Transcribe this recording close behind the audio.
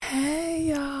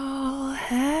Hey y'all,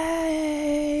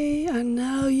 hey, I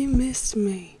know you missed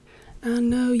me, I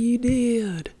know you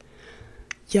did.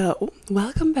 Yo,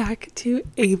 welcome back to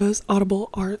Ava's Audible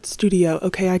Art Studio.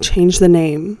 Okay, I changed the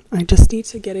name. I just need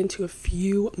to get into a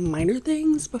few minor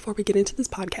things before we get into this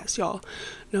podcast, y'all.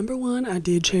 Number one, I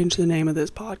did change the name of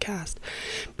this podcast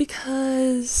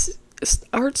because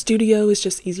Art Studio is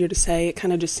just easier to say. It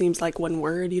kind of just seems like one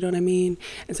word, you know what I mean?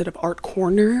 Instead of Art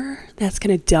Corner, that's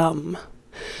kind of dumb.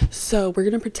 So we're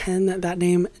going to pretend that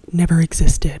name never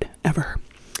existed, ever.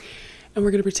 And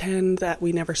we're going to pretend that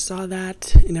we never saw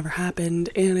that, it never happened,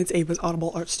 and it's Ava's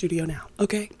Audible Art Studio now,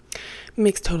 okay?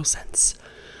 Makes total sense.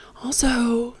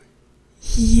 Also,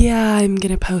 yeah, I'm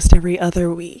going to post every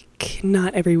other week,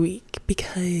 not every week,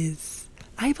 because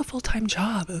I have a full-time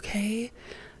job, okay?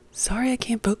 Sorry I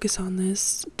can't focus on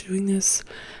this, doing this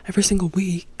every single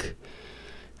week.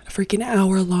 A freaking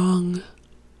hour-long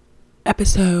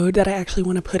episode that I actually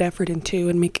want to put effort into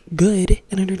and make good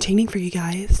and entertaining for you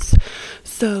guys.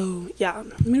 So yeah, I'm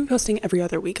going to be posting every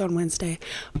other week on Wednesday,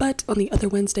 but on the other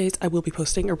Wednesdays I will be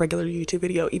posting a regular YouTube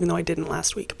video, even though I didn't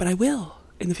last week, but I will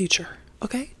in the future,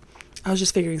 okay? I was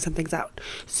just figuring some things out.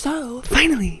 So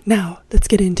finally, now let's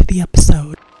get into the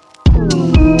episode.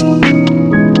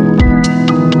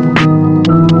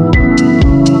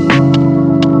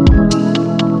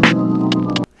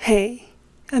 Hey,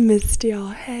 I missed y'all.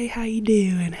 Hey, how you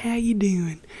doing? How you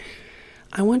doing?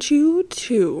 I want you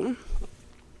to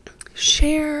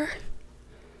share,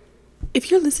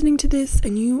 if you're listening to this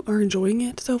and you are enjoying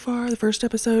it so far, the first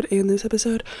episode and this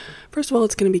episode, first of all,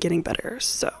 it's going to be getting better.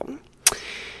 So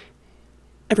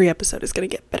every episode is going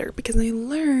to get better because I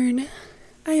learn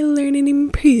and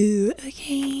improve.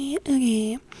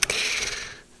 Okay.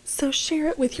 So share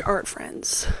it with your art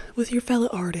friends, with your fellow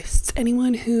artists,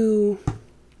 anyone who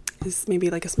is maybe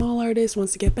like a small artist,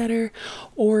 wants to get better,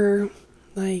 or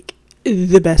like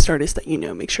the best artist that you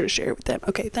know. Make sure to share it with them.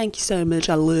 Okay, thank you so much.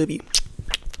 I love you.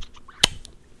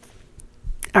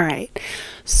 All right,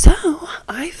 so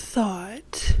I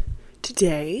thought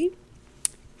today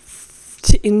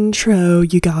to intro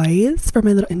you guys for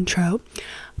my little intro,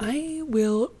 I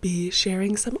will be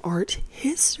sharing some art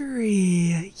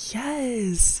history.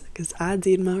 Yes, because I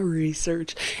did my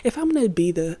research. If I'm gonna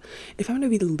be the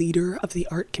leader of the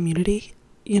art community,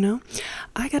 you know,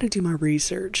 I gotta do my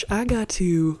research. I got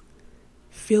to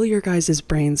fill your guys'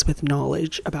 brains with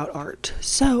knowledge about art.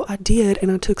 So I did,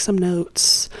 and I took some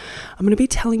notes. I'm gonna be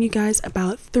telling you guys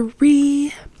about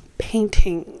three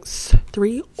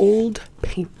old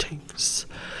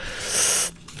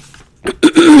paintings.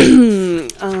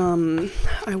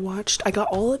 I got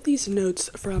all of these notes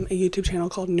from a YouTube channel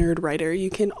called Nerd Writer. You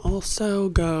can also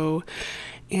go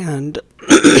and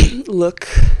look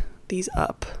these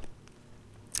up,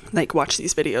 like watch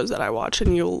these videos that I watch,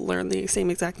 and you'll learn the same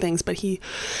exact things, but he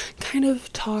kind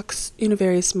of talks in a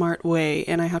very smart way,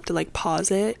 and I have to like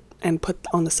pause it and put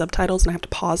on the subtitles, and I have to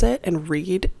pause it and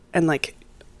read and like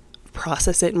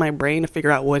process it in my brain to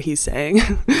figure out what he's saying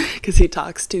because he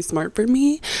talks too smart for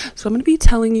me. So I'm going to be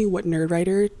telling you what Nerd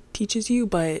Writer teaches you,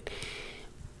 but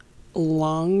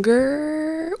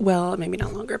longer, well, maybe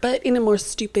not longer, but in a more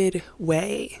stupid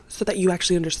way so that you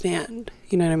actually understand,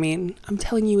 you know what I mean? I'm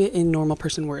telling you it in normal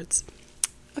person words,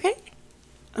 okay?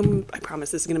 I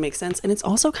promise this is going to make sense, and it's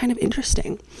also kind of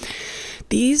interesting.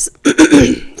 These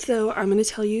so I'm going to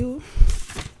tell you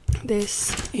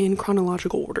this in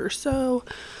chronological order. So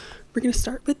we're going to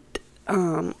start with,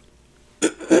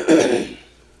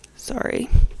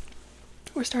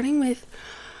 we're starting with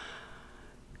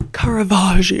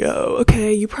Caravaggio.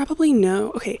 Okay, you probably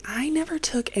know. Okay, I never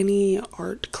took any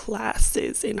art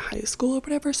classes in high school or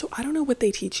whatever, so I don't know what they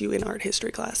teach you in art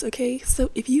history class, okay? So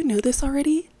if you know this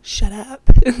already, shut up.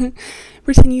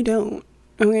 Pretend you don't,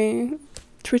 okay?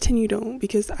 Pretend you don't,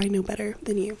 because I know better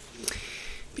than you.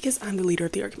 Because I'm the leader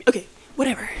of the art community. Okay,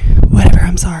 whatever,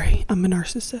 I'm sorry. I'm a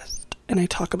narcissist, and I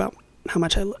talk about how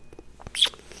much I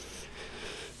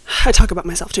talk about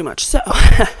myself too much, so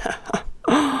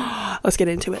let's get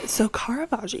into it. So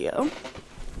Caravaggio,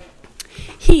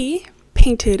 he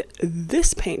painted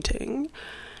this painting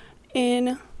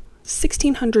in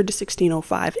 1600 to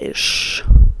 1605-ish.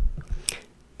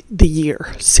 The year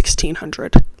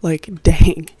 1600. Like,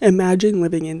 dang, imagine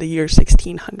living in the year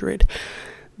 1600.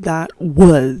 That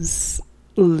was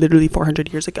literally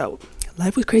 400 years ago.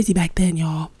 Life was crazy back then,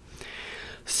 y'all.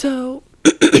 So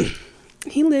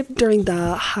he lived during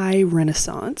the High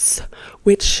Renaissance,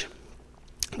 which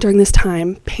during this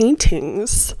time,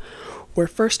 paintings were,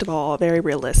 first of all, very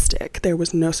realistic. There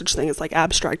was no such thing as like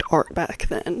abstract art back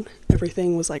then.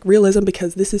 Everything was like realism,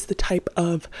 because this is the type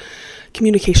of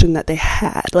communication that they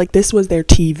had. Like, this was their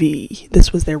TV,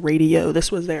 this was their radio,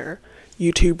 this was their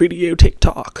YouTube video,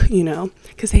 TikTok, you know,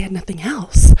 because they had nothing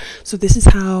else. So this is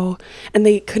how, and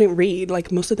they couldn't read,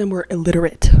 like most of them were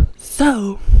illiterate.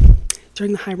 So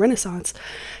during the High Renaissance,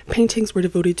 paintings were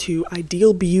devoted to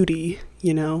ideal beauty,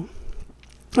 you know,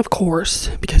 of course,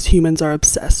 because humans are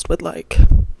obsessed with like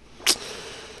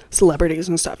celebrities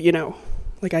and stuff, you know,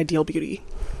 like ideal beauty,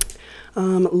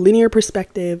 linear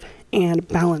perspective, and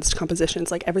balanced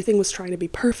compositions. Like, everything was trying to be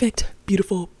perfect,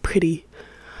 beautiful, pretty.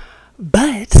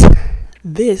 But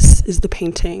this is the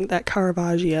painting that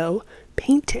Caravaggio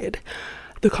painted,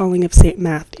 The Calling of St.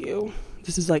 Matthew.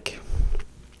 This is like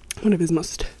one of his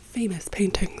most famous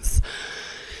paintings.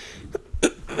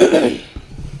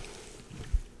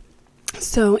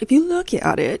 So if you look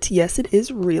at it, yes, it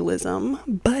is realism,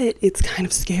 but it's kind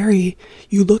of scary.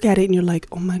 You look at it and you're like,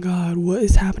 oh my God, what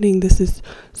is happening? This is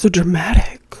so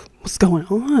dramatic. What's going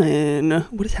on?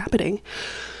 What is happening?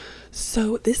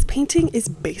 So this painting is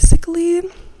basically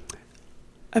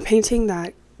a painting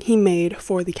that he made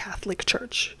for the Catholic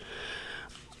Church,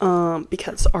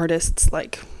 because artists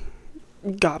like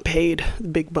got paid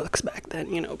big bucks back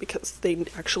then, you know, because they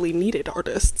actually needed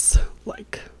artists,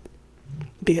 like,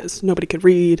 because nobody could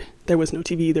read, there was no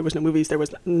TV, there was no movies, there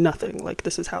was nothing. Like,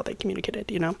 this is how they communicated,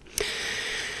 you know,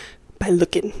 by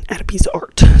looking at a piece of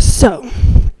art. So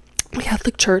the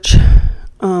Catholic Church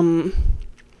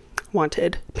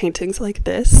wanted paintings like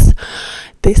this.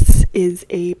 This is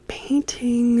a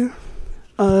painting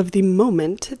of the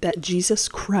moment that Jesus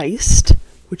Christ,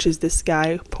 which is this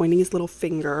guy pointing his little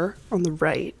finger on the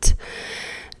right,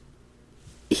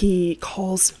 he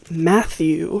calls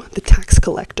Matthew, the tax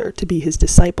collector, to be his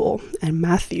disciple. And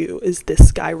Matthew is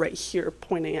this guy right here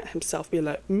pointing at himself, being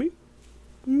like, me,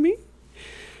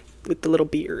 with the little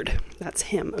beard. That's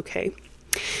him, okay?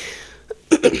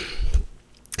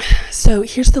 So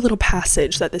here's the little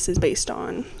passage that this is based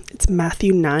on. It's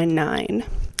Matthew 9:9.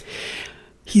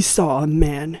 He saw a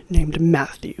man named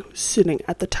Matthew sitting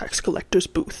at the tax collector's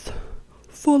booth.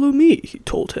 Follow me, he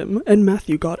told him, and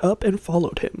Matthew got up and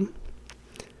followed him.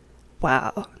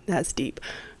 Wow, that's deep.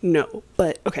 No,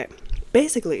 but okay.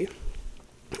 Basically,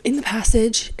 in the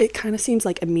passage, it kind of seems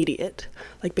like immediate.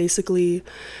 Like, basically,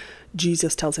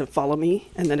 Jesus tells him, follow me,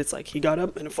 and then it's like he got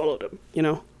up and followed him, you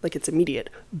know, like it's immediate.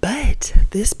 But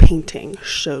this painting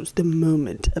shows the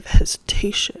moment of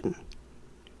hesitation,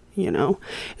 you know.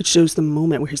 It shows the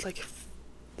moment where he's like,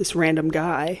 this random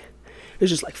guy is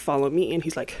just like, follow me, and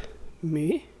he's like,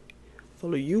 me?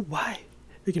 Follow you? Why?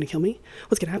 You're gonna kill me?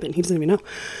 What's gonna happen? He doesn't even know.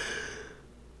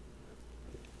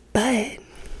 But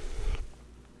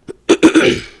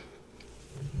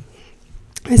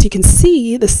as you can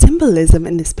see, the symbolism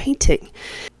in this painting.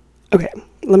 Okay,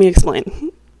 let me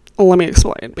explain,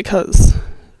 because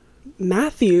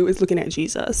Matthew is looking at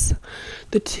Jesus.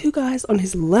 The two guys on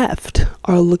his left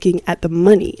are looking at the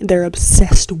money. They're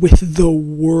obsessed with the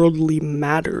worldly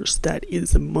matters that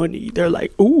is money. They're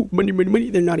like, ooh, money, money, money.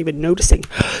 They're not even noticing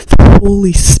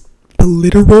the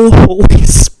literal Holy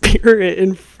Spirit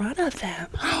in front of them.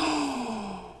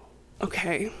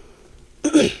 Okay.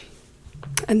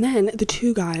 And then the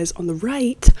two guys on the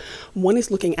right, one is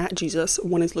looking at Jesus,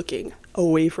 one is looking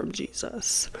away from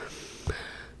Jesus.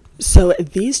 So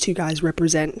these two guys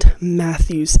represent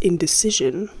Matthew's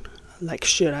indecision. Like,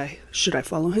 should I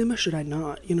follow him or should I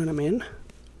not? You know what I mean?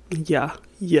 Yeah.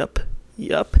 Yep.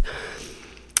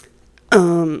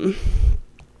 And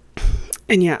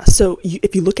yeah, so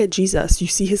if you look at Jesus, you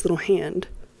see his little hand,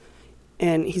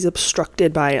 and he's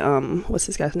obstructed by, what's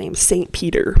this guy's name? Saint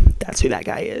Peter. That's who that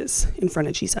guy is in front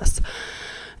of Jesus.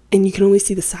 And you can only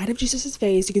see the side of Jesus's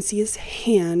face. You can see his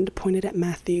hand pointed at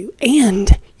Matthew,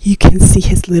 and you can see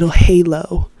his little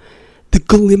halo, the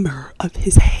glimmer of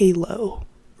his halo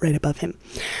right above him.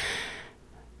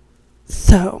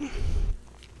 So,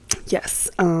 yes,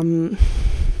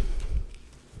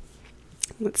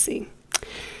 let's see.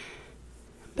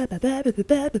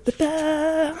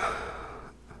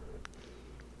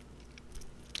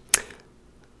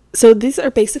 So this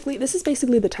is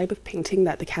basically the type of painting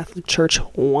that the Catholic Church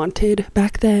wanted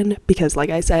back then, because like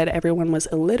I said, everyone was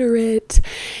illiterate,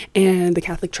 and the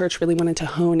Catholic Church really wanted to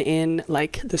hone in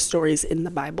like the stories in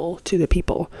the Bible to the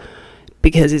people,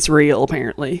 because it's real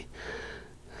apparently.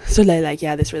 So they're like,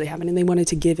 yeah, this really happened, and they wanted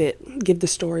to give the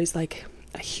stories like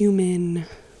a human,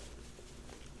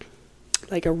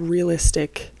 like a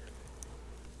realistic,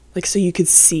 like, so you could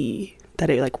see that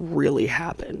it like really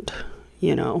happened,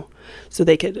 you know, so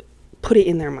they could put it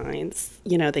in their minds,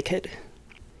 you know, they could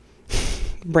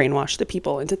brainwash the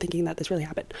people into thinking that this really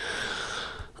happened.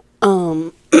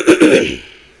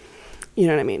 You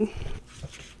know what I mean?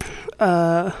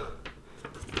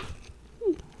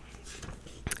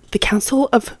 The Council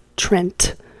of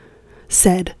Trent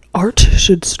said art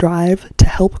should strive to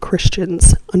help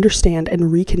Christians understand and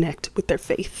reconnect with their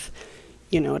faith.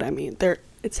 You know what I mean?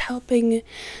 It's helping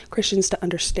Christians to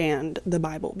understand the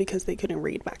Bible because they couldn't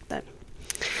read back then.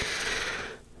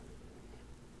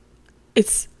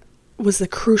 It was a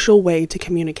crucial way to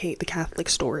communicate the Catholic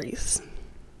stories.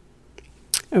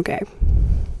 Okay.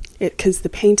 Because the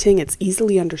painting, it's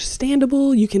easily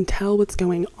understandable. You can tell what's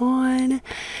going on.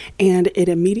 And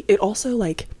it also,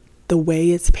 like, the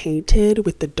way it's painted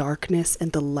with the darkness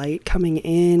and the light coming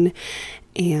in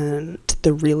and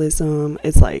the realism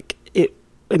is like, it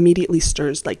immediately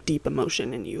stirs like deep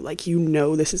emotion in you. Like, you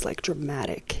know, this is like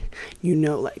dramatic. You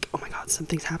know, like, oh my God,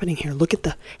 something's happening here. Look at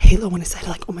the halo on his side.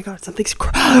 Like, oh my God, something's,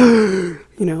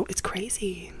 you know, it's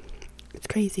crazy. It's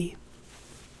crazy.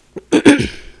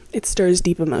 It stirs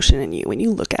deep emotion in you when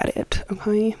you look at it,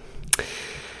 okay?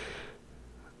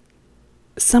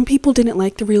 Some people didn't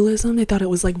like the realism. They thought it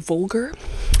was, like, vulgar.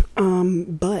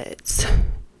 But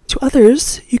to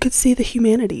others, you could see the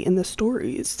humanity in the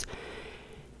stories.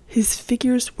 His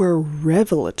figures were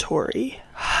revelatory,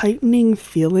 heightening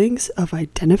feelings of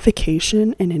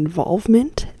identification and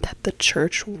involvement that the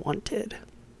church wanted.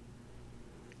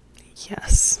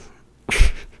 Yes.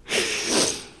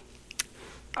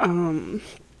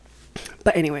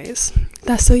 But anyways,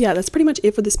 that's pretty much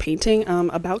it for this painting.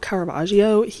 About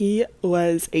Caravaggio, he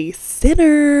was a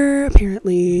sinner,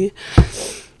 apparently.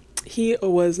 He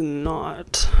was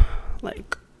not,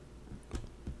 like,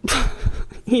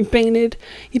 he painted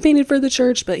for the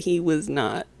church, but he was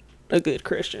not a good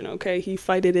Christian, okay? He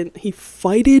fighted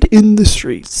in the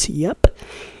streets, yep.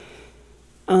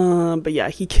 But yeah,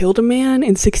 he killed a man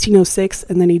in 1606,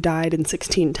 and then he died in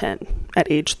 1610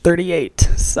 at age 38,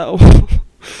 so...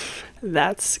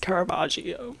 That's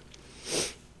Caravaggio.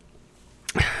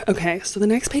 Okay, so the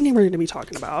next painting we're going to be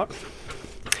talking about.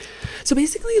 So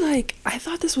basically, like, I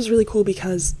thought this was really cool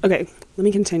because... Okay, let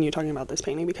me continue talking about this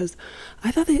painting because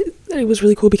I thought that it was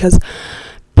really cool because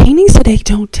paintings today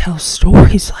don't tell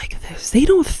stories like this. They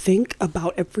don't think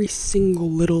about every single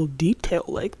little detail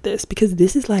like this because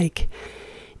this is like...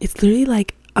 It's literally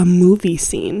like a movie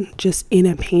scene just in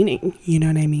a painting. You know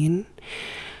what I mean?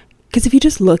 Because if you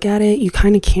just look at it, you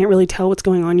kind of can't really tell what's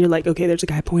going on. You're like, okay, there's a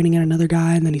guy pointing at another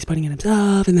guy, and then he's pointing at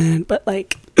himself, and then, but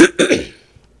like,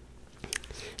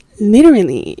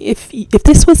 literally, if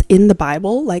this was in the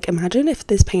Bible, like, imagine if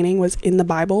this painting was in the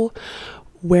Bible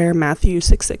where Matthew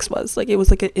 6:6 was, like, it was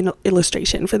like an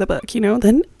illustration for the book, you know,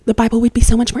 then the Bible would be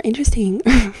so much more interesting.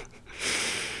 I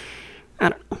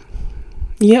don't know.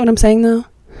 You get what I'm saying, though?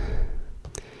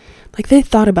 Like, they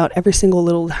thought about every single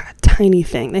little tiny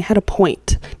thing. They had a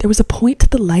point. There was a point to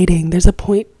the lighting. There's a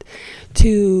point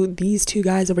to these two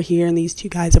guys over here and these two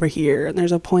guys over here. And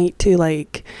there's a point to,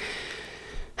 like,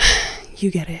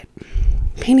 you get it.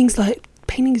 Paintings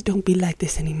don't be like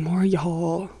this anymore,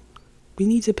 y'all. We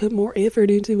need to put more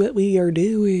effort into what we are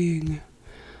doing.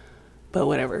 But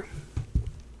whatever.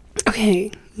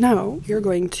 Okay, now you're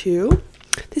going to...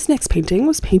 This next painting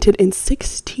was painted in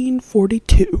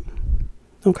 1642.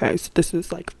 Okay, so this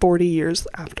is like 40 years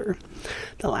after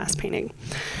the last painting.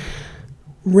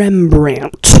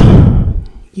 Rembrandt.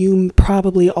 You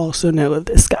probably also know of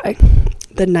this guy.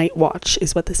 The Night Watch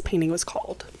is what this painting was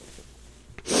called.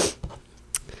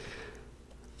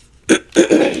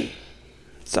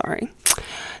 Sorry.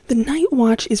 The Night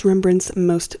Watch is Rembrandt's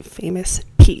most famous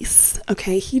piece.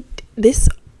 Okay, this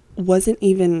wasn't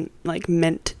even like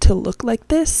meant to look like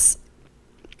this.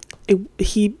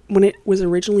 When it was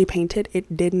originally painted,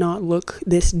 it did not look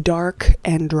this dark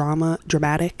and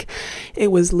dramatic.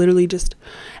 It was literally just,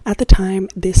 at the time,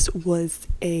 this was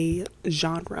a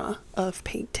genre of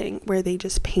painting where they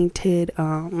just painted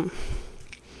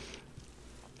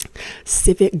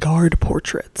civic guard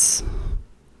portraits,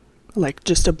 like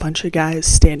just a bunch of guys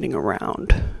standing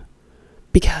around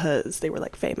because they were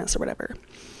like famous or whatever.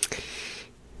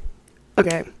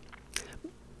 Okay.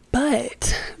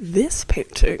 But this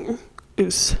painting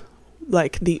is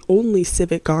like the only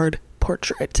civic guard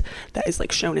portrait that is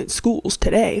like shown in schools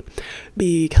today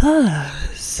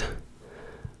because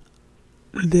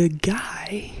the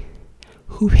guy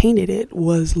who painted it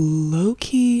was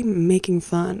low-key making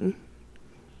fun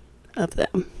of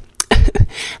them.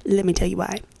 Let me tell you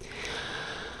why.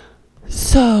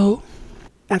 So,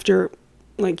 after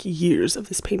like years of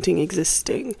this painting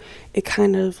existing, it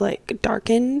kind of like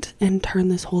darkened and turned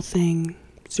this whole thing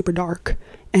super dark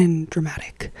and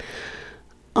dramatic.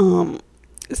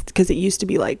 Because it used to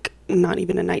be like not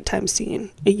even a nighttime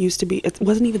scene. It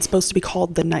wasn't even supposed to be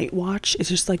called The Night Watch. It's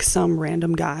just like some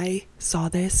random guy saw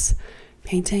this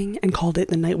painting and called it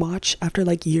The Night Watch after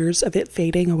like years of it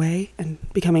fading away and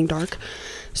becoming dark.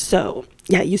 So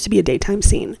yeah, it used to be a daytime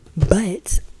scene,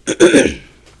 but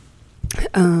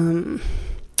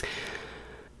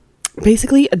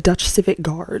basically a Dutch civic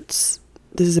guards.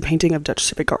 This is a painting of Dutch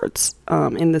civic guards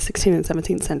in the 16th and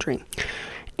 17th century.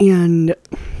 And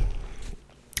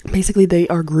basically they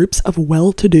are groups of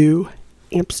well-to-do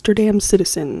Amsterdam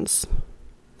citizens.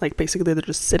 Like basically they're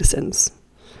just citizens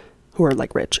who are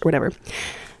like rich or whatever.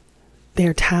 They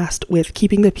are tasked with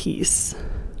keeping the peace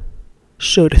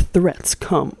should threats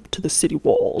come to the city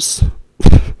walls.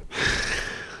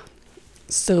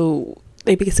 So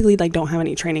they basically like don't have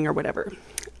any training or whatever.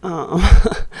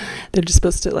 They're just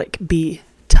supposed to like be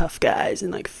tough guys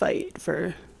and like fight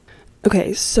for.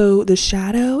 Okay, so the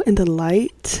shadow and the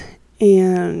light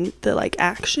and the like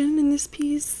action in this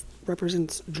piece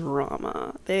represents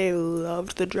drama. They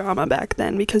loved the drama back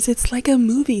then because it's like a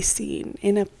movie scene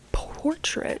in a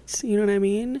portrait, you know what I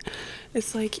mean?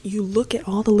 It's like you look at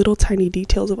all the little tiny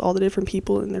details of all the different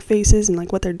people and their faces and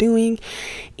like what they're doing,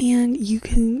 and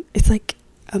it's like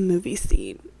a movie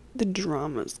scene. The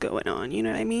drama's going on, you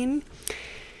know what I mean?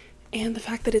 And the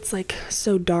fact that it's like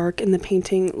so dark and the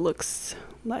painting looks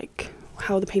like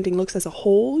how the painting looks as a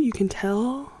whole, you can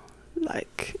tell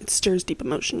like it stirs deep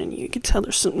emotion in you. You can tell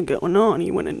there's something going on.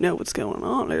 You want to know what's going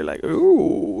on. They're like,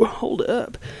 ooh, hold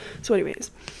up. So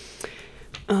anyways,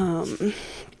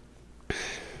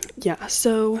 yeah,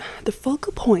 so the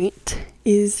focal point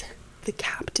is the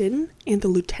captain and the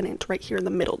lieutenant right here in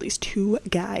the middle, these two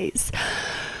guys.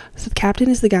 So the captain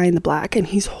is the guy in the black, and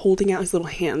he's holding out his little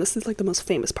hand. This is like the most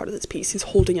famous part of this piece. He's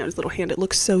holding out his little hand. It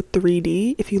looks so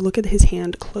 3D. If you look at his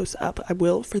hand close up, I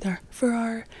will for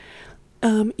our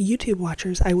YouTube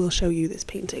watchers, I will show you this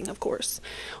painting, of course,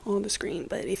 on the screen.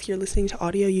 But if you're listening to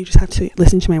audio, you just have to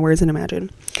listen to my words and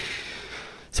imagine.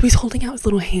 So he's holding out his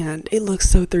little hand. It looks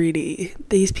so 3D.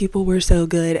 These people were so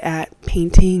good at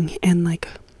painting and like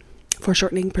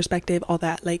foreshortening, perspective, all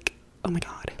that. Like, oh my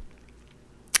god,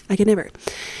 I could never.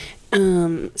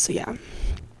 So yeah.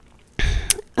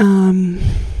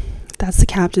 That's the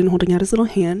captain holding out his little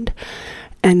hand,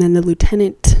 and then the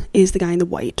lieutenant is the guy in the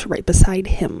white right beside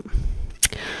him.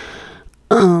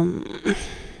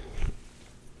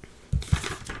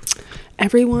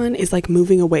 Everyone is like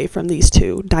moving away from these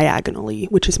two diagonally,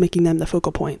 which is making them the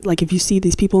focal point. Like if you see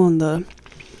these people on the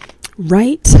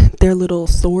right, their little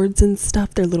swords and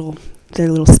stuff, their little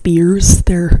spears,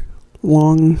 their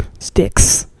long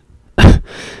sticks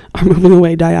are moving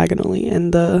away diagonally,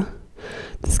 and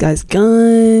this guy's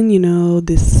gun, you know,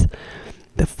 the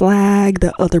flag,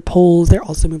 the other poles, they're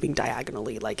also moving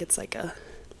diagonally, like it's like a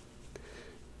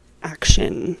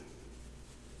action,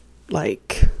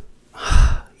 like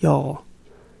y'all,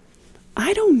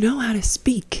 I don't know how to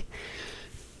speak.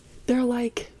 They're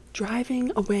like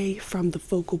driving away from the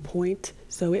focal point,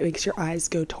 so it makes your eyes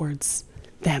go towards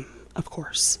them, of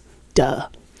course, duh.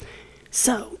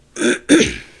 So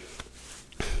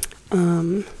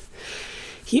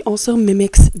he also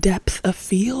mimics depth of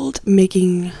field,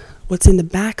 making what's in the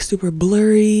back super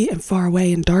blurry and far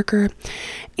away and darker,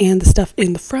 and the stuff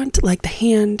in the front, like the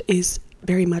hand, is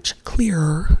very much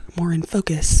clearer, more in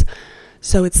focus,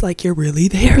 so it's like you're really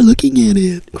there looking at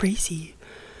it. Crazy.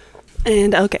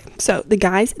 And okay, so the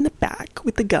guys in the back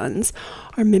with the guns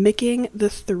are mimicking the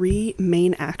three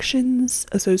main actions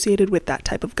associated with that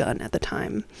type of gun at the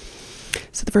time.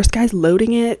 So the first guy's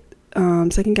loading it,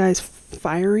 second guy's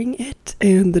firing it,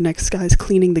 and the next guy's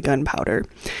cleaning the gunpowder.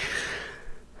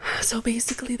 So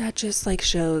basically that just like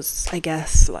shows, I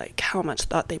guess, like how much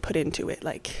thought they put into it.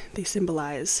 Like they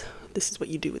symbolize this is what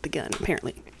you do with the gun,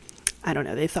 apparently. I don't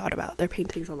know, they thought about their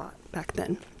paintings a lot back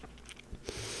then.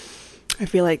 I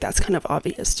feel like that's kind of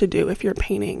obvious to do if you're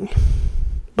painting,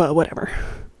 but whatever.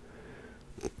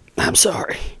 I'm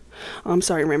sorry,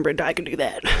 Rembrandt, I could do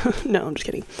that. No, I'm just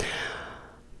kidding.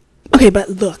 Okay, but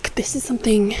look, this is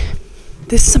something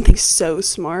so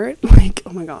smart. Like,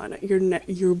 oh my god,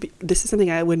 this is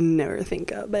something I would never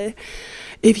think of. But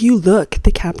if you look,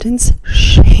 the captain's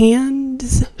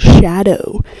hand's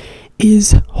shadow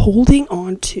is holding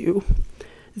on to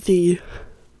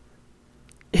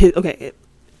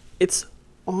it's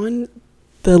on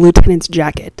the lieutenant's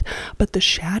jacket, but the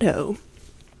shadow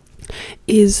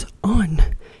is on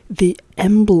the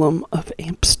emblem of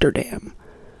Amsterdam,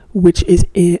 which is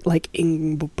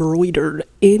embroidered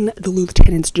in the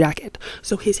lieutenant's jacket.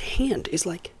 So his hand is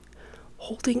like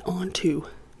holding on to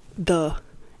the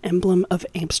emblem of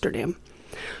Amsterdam.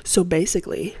 So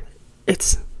basically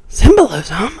it's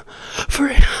symbolism for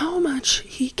how much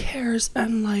he cares,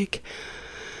 and like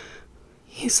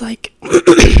he's like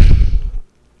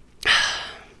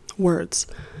words.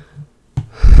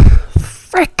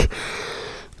 Frick,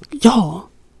 y'all,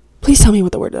 please tell me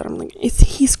what the word that I'm thinking is.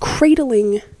 He's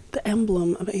cradling the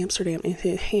emblem of Amsterdam in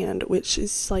his hand, which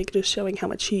is like just showing how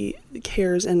much he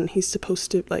cares, and he's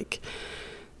supposed to like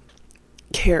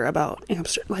care about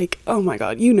Amsterdam. Like, oh my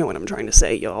god, you know what I'm trying to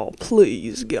say, y'all.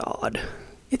 Please, God.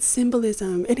 It's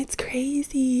symbolism, and it's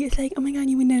crazy. It's like, oh my god,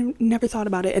 you would never thought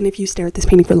about it, and if you stare at this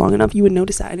painting for long enough, you would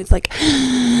notice that, and it's like,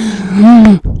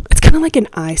 it's kind of like an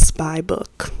I Spy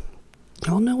book.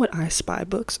 Y'all know what I Spy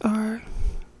books are?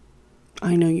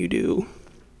 I know you do.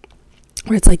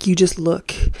 Where it's like you just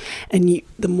look, and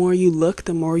the more you look,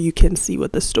 the more you can see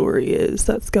what the story is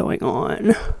that's going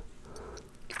on.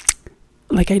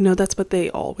 Like, I know that's what they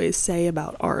always say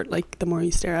about art. Like, the more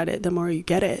you stare at it, the more you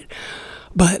get it.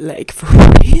 But, like, for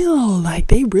real, like,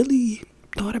 they really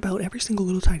thought about every single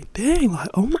little tiny thing. Like,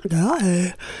 oh my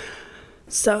god.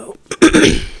 So,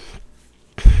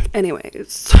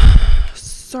 anyways,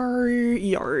 sorry,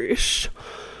 yarish.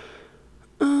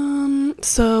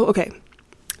 So, okay.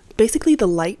 Basically, the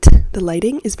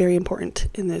lighting is very important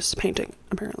in this painting,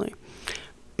 apparently.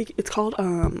 It's called,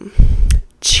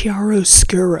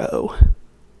 chiaroscuro.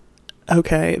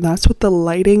 Okay, that's what the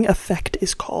lighting effect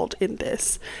is called in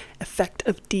this. Effect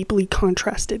of deeply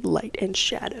contrasted light and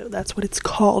shadow. That's what it's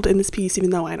called in this piece,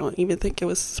 even though I don't even think it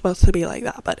was supposed to be like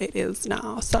that, but it is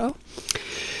now, so.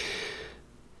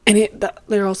 And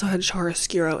there also had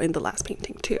chiaroscuro in the last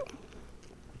painting, too.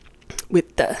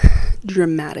 With the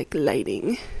dramatic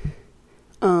lighting.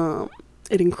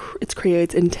 It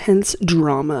creates intense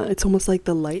drama. It's almost like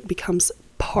the light becomes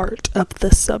part of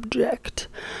the subject.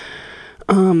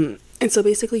 And so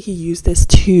basically he used this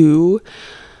to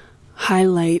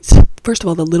highlight, first of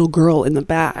all, the little girl in the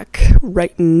back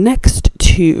right next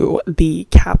to the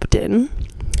captain.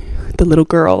 The little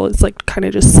girl is like kind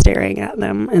of just staring at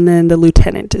them, and then the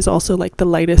lieutenant is also like the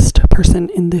lightest person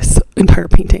in this entire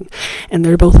painting, and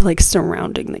they're both like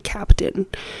surrounding the captain,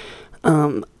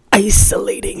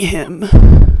 isolating him,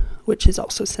 which is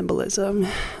also symbolism.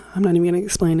 I'm not even going to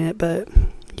explain it, but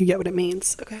you get what it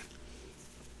means. Okay.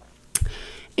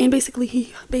 And basically,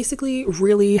 he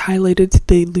really highlighted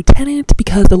the lieutenant,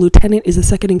 because the lieutenant is the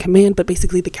second in command, but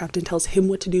basically the captain tells him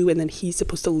what to do, and then he's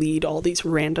supposed to lead all these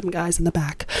random guys in the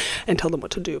back and tell them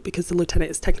what to do, because the lieutenant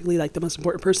is technically like the most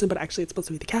important person, but actually it's supposed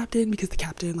to be the captain, because the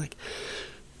captain like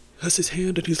has his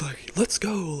hand and he's like, let's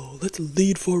go, let's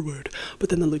lead forward. But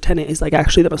then the lieutenant is like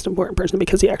actually the most important person,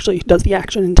 because he actually does the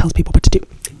action and tells people what to do.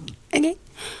 Okay.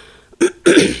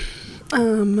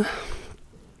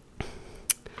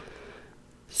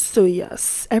 So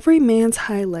yes, every man's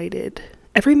face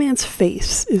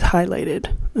is highlighted,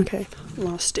 okay,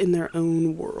 lost in their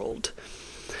own world.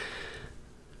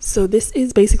 So this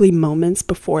is basically moments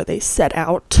before they set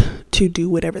out to do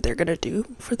whatever they're gonna do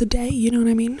for the day, you know what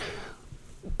I mean?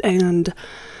 And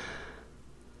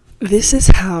this is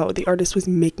how the artist was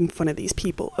making fun of these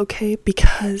people, okay?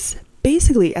 Because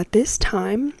basically at this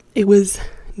time, it was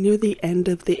near the end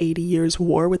of the 80 Years'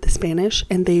 War with the Spanish,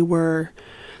 and they were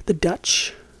the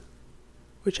Dutch,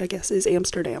 which I guess is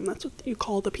Amsterdam. That's what you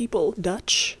call the people,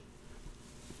 Dutch.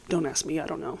 Don't ask me, I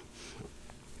don't know.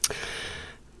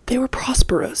 They were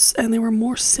prosperous, and they were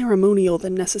more ceremonial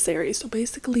than necessary. So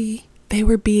basically, they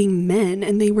were being men,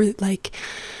 and they were like,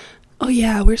 oh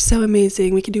yeah, we're so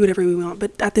amazing, we can do whatever we want.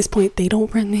 But at this point, they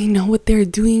don't really know what they're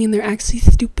doing, and they're actually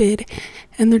stupid.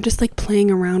 And they're just like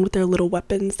playing around with their little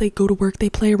weapons. They go to work,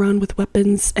 they play around with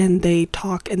weapons, and they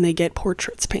talk, and they get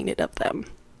portraits painted of them,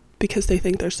 because they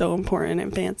think they're so important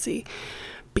and fancy,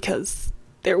 because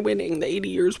they're winning the 80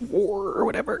 Years' War or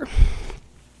whatever.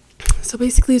 So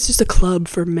basically it's just a club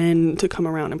for men to come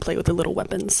around and play with their little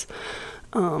weapons.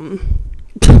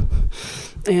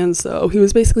 And so he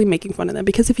was basically making fun of them,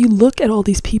 because if you look at all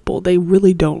these people, they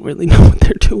really don't really know what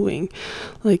they're doing.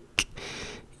 Like,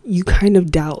 you kind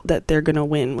of doubt that they're gonna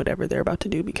win whatever they're about to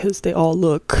do, because they all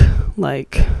look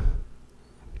like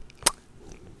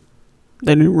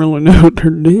they didn't really know what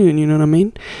they're doing, you know what I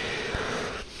mean?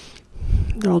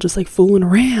 They're all just like fooling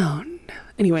around.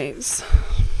 Anyways,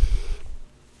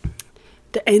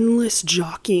 the endless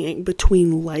jockeying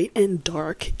between light and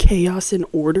dark, chaos and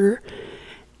order,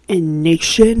 and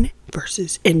nation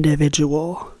versus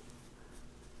individual.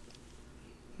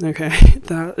 Okay,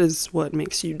 that is what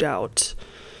makes you doubt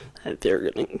that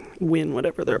they're gonna win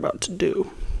whatever they're about to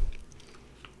do.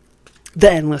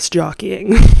 The endless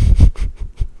jockeying.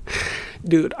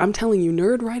 Dude, I'm telling you,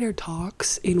 Nerdwriter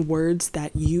talks in words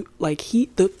that you, like,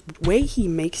 the way he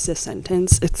makes a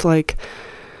sentence, it's like,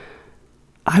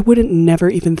 I wouldn't never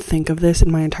even think of this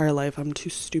in my entire life. I'm too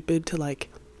stupid to like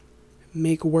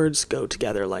make words go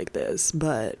together like this,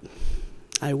 but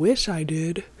I wish I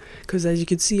did, because as you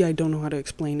can see, I don't know how to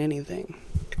explain anything,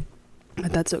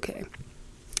 but that's okay,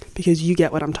 because you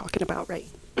get what I'm talking about, right?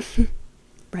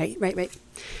 right.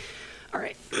 All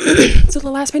right. So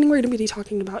the last painting we're going to be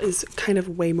talking about is kind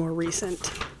of way more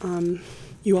recent.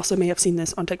 You also may have seen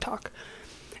this on TikTok.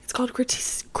 It's called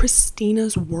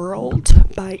Christina's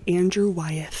World by Andrew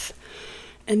Wyeth.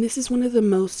 And this is one of the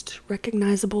most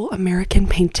recognizable American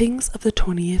paintings of the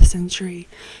 20th century.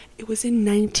 It was in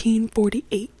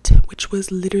 1948, which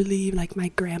was literally like my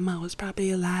grandma was probably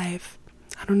alive.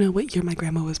 I don't know what year my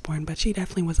grandma was born, but she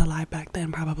definitely was alive back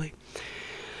then, probably.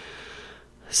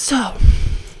 So,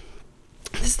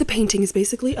 the painting is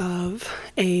basically of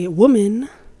a woman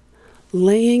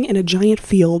laying in a giant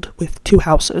field with two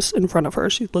houses in front of her.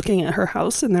 She's looking at her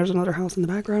house, and there's another house in the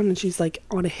background, and she's like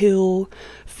on a hill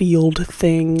field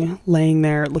thing, laying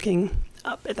there looking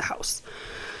up at the house.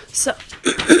 So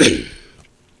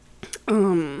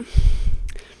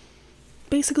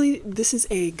basically this is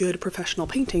a good professional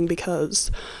painting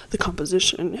because the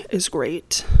composition is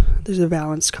great. There's a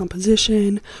balanced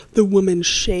composition. The woman's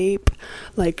shape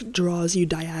like draws you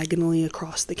diagonally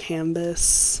across the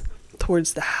canvas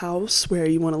towards the house where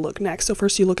you want to look next. So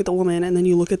first you look at the woman, and then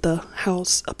you look at the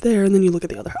house up there, and then you look at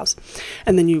the other house,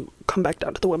 and then you come back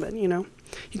down to the woman, you know?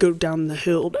 You go down the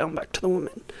hill, down back to the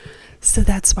woman. So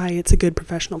that's why it's a good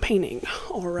professional painting.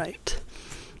 All right.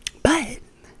 But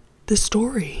the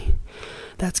story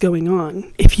that's going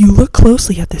on, if you look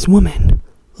closely at this woman,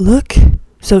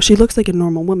 so she looks like a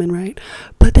normal woman, right?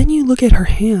 But then you look at her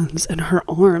hands and her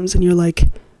arms, and you're like,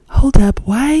 hold up,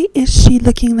 why is she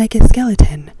looking like a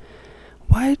skeleton?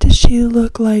 Why does she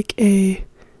look like a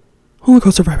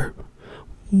Holocaust survivor?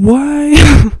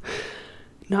 Why?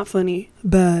 Not funny,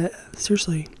 but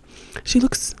seriously, she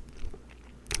looks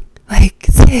like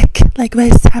sick. Like, what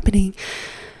is happening?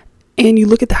 And you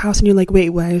look at the house and you're like,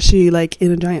 wait, why is she like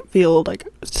in a giant field, like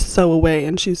so away,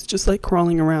 and she's just like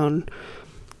crawling around?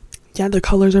 Yeah, the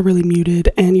colors are really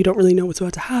muted, and you don't really know what's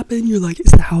about to happen. You're like,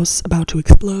 is the house about to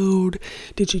explode?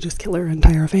 Did she just kill her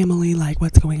entire family? Like,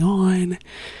 what's going on?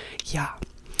 Yeah,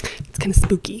 it's kind of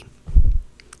spooky.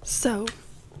 So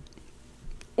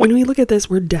when we look at this,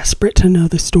 we're desperate to know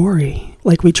the story.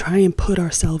 Like, we try and put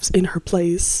ourselves in her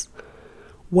place,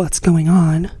 what's going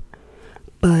on,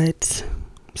 but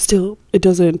still it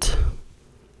doesn't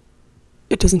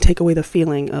take away the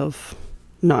feeling of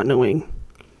not knowing.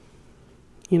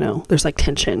 You know, there's like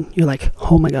tension. You're like,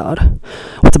 oh my god,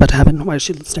 what's about to happen? Why is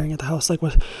she staring at the house? Like,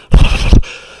 what?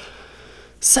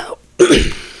 So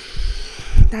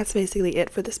that's basically it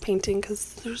for this painting,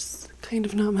 because there's kind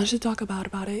of not much to talk about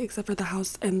it except for the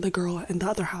house and the girl and the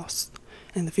other house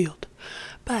and the field.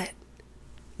 But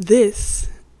this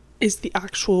is the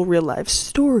actual real life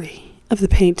story of the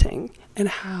painting and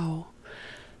how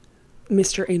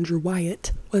Mr. Andrew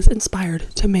Wyeth was inspired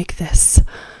to make this.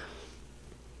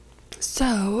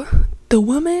 So the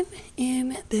woman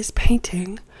in this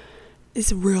painting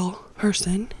is a real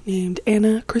person named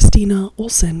Anna Christina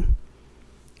Olsen.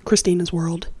 Christina's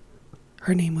World.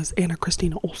 Her name was Anna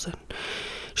Christina Olsen.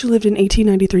 She lived in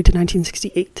 1893 to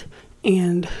 1968,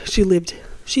 and she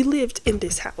lived in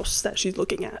this house that she's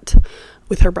looking at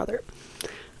with her brother.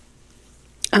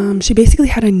 She basically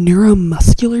had a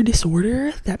neuromuscular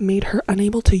disorder that made her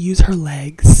unable to use her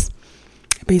legs.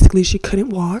 Basically, she couldn't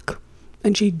walk,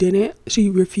 and she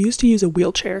refused to use a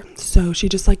wheelchair, so she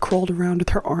just like crawled around with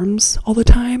her arms all the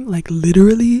time, like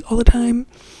literally all the time.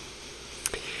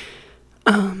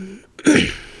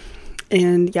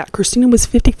 And yeah, Christina was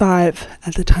 55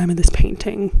 at the time of this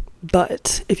painting,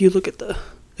 but if you look at the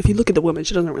woman,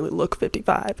 she doesn't really look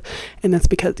 55, and that's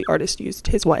because the artist used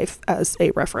his wife as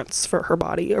a reference for her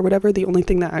body or whatever. The only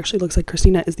thing that actually looks like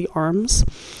Christina is the arms.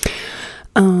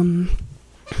 And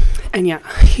yeah,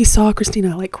 he saw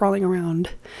Christina like crawling around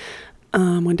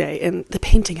one day, and the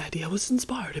painting idea was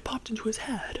inspired. It popped into his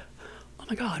head. Oh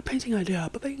my god, painting idea,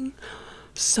 ba-bing.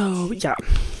 So yeah.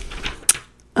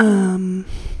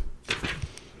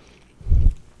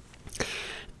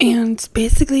 And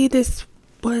basically this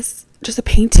was just a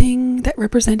painting that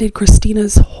represented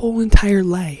Christina's whole entire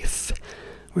life,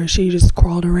 where she just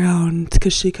crawled around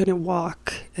because she couldn't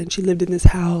walk, and she lived in this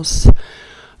house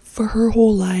for her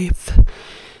whole life.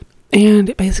 And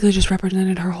it basically just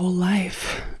represented her whole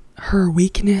life, her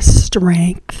weakness,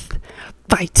 strength,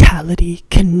 vitality,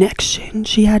 connection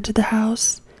she had to the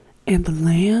house and the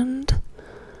land.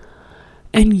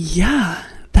 And yeah,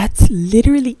 that's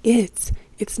literally it.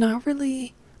 It's not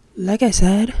really, like I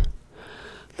said,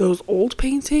 those old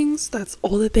paintings, that's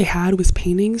all that they had was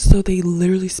paintings. So they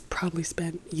literally probably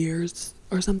spent years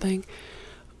or something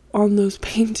on those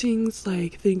paintings,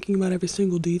 like thinking about every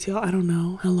single detail. I don't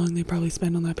know how long they probably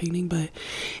spent on that painting, but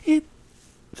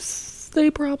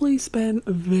they probably spent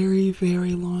a very,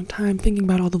 very long time thinking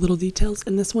about all the little details.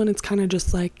 And this one, it's kind of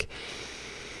just like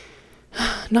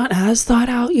not as thought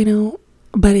out, you know,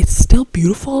 but it's still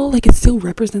beautiful. Like, it still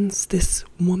represents this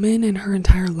woman and her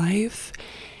entire life.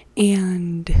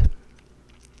 And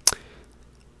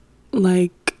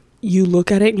like, you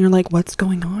look at it and you're like, what's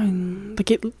going on? Like,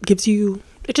 it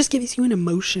just gives you an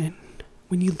emotion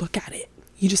when you look at it.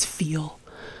 You just feel,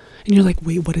 and you're like,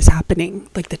 wait, what is happening?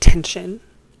 Like, the tension.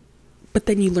 But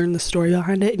then you learn the story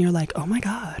behind it and you're like, oh my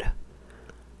God,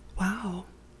 wow.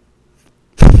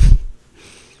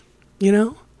 You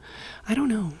know, I don't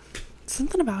know,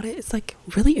 something about it, it's like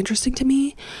really interesting to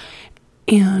me.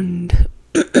 And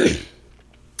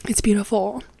it's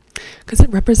beautiful because it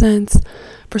represents,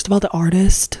 first of all, the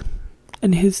artist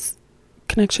and his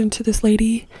connection to this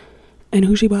lady and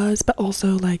who she was, but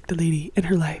also like the lady in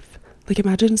her life. Like,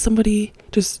 imagine somebody,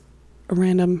 just a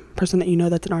random person that you know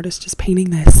that's an artist, just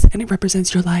painting this, and it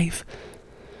represents your life.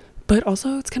 But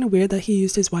also, it's kind of weird that he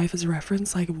used his wife as a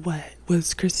reference. Like, what,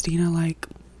 was Christina like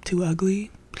too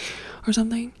ugly or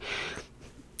something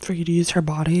for you to use her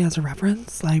body as a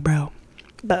reference? Like, bro.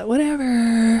 But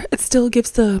whatever, it still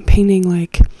gives the painting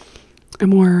like a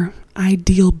more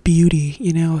ideal beauty,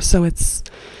 you know. So it's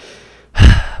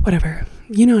whatever,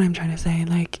 you know what I'm trying to say.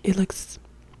 Like, it looks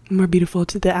more beautiful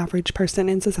to the average person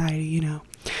in society, you know.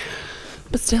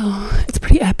 But still, it's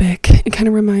pretty epic. It kind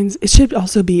of reminds, it should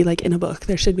also be like in a book.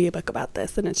 There should be a book about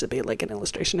this, and it should be like an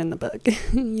illustration in the book.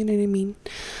 You know what I mean?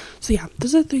 So yeah,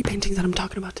 those are the 3 paintings that I'm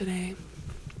talking about today.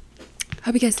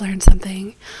 Hope you guys learned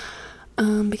something,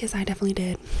 because I definitely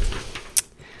did.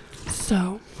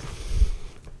 So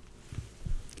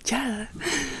yeah,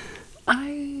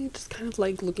 I just kind of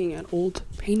like looking at old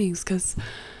paintings, because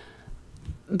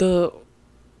the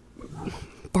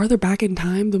farther back in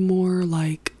time, the more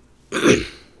like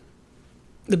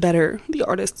the better the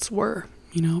artists were,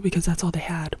 you know, because that's all they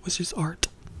had was just art.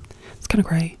 It's kind of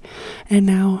great. And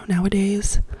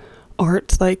nowadays,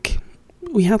 art, like,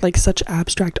 we have like such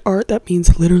abstract art that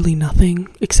means literally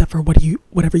nothing except for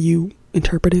whatever you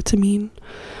interpret it to mean.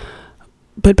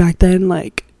 But back then,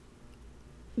 like,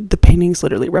 the paintings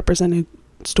literally represented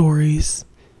stories,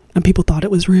 and people thought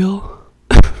it was real.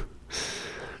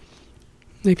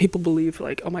 Like, people believe,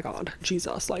 like, oh my God,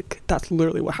 Jesus, like, that's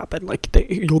literally what happened. Like,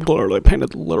 you literally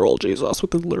painted literal Jesus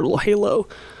with a literal halo.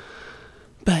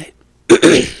 But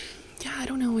yeah, I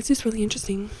don't know, it's just really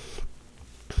interesting.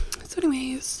 So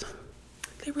anyways,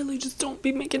 they really just don't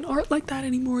be making art like that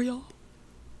anymore, y'all.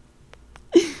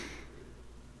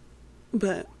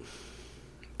 But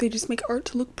they just make art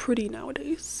to look pretty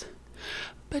nowadays.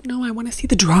 But no, I want to see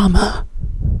the drama.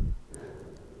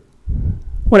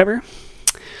 Whatever.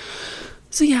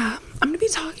 So yeah, I'm going to be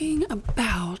talking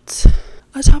about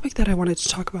a topic that I wanted to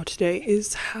talk about today,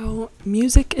 is how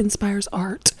music inspires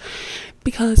art.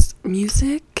 Because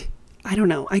music, I don't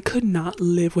know, I could not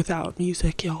live without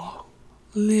music, y'all.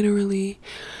 Literally.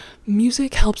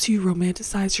 Music helps you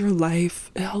romanticize your life.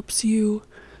 It helps you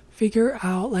figure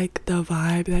out like the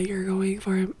vibe that you're going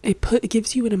for. It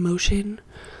gives you an emotion.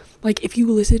 Like, if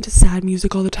you listen to sad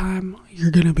music all the time,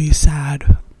 you're going to be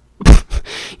sad.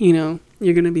 You know,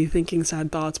 you're going to be thinking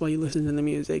sad thoughts while you listen to the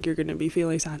music. You're going to be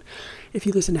feeling sad. If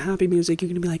you listen to happy music, you're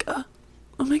going to be like, oh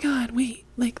my God, wait,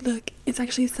 like, look, it's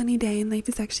actually a sunny day and life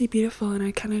is actually beautiful, and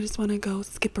I kind of just want to go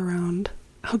skip around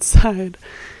outside,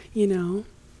 you know.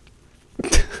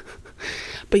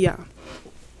 But yeah,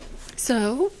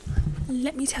 so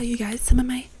let me tell you guys some of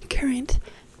my current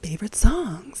favorite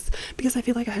songs, because I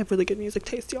feel like I have really good music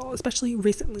taste, y'all, especially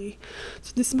recently.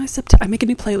 So this is my I make a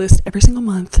new playlist every single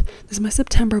month. This is my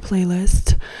September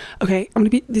playlist. Okay,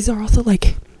 these are also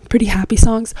like pretty happy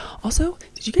songs. Also,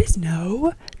 did you guys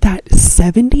know that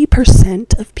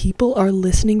 70% of people are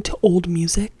listening to old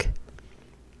music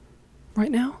right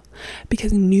now?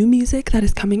 Because new music that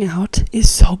is coming out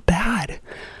is so bad.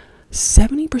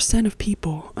 70% of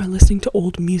people are listening to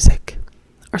old music,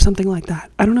 or something like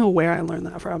that. I don't know where I learned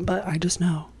that from, but I just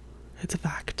know. It's a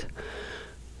fact.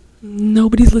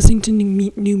 Nobody's listening to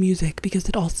new music because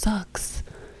it all sucks.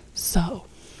 So,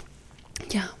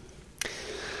 yeah.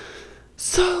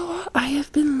 So, I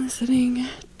have been listening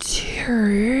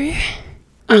to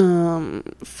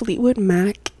Fleetwood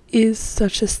Mac is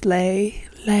such a slay.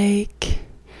 Like,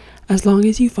 As Long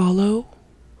As You Follow.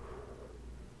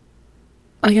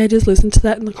 Like, I just listened to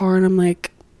that in the car and I'm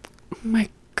like, oh my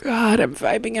God, I'm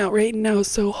vibing out right now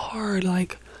so hard.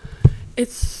 Like,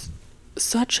 it's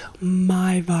such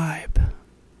my vibe.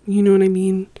 You know what I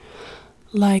mean?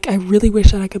 Like, I really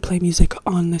wish that I could play music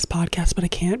on this podcast, but I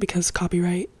can't because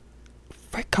copyright.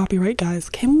 Frick copyright, guys.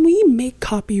 Can we make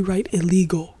copyright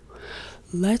illegal?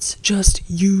 Let's just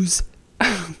use...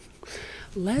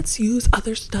 Let's use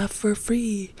other stuff for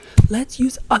free. Let's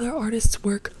use other artists'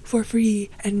 work for free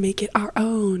and make it our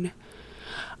own.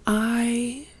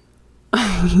 I'm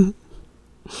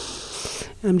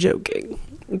joking,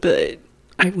 but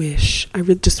I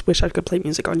really just wish I could play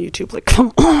music on YouTube. Like,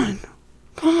 come on.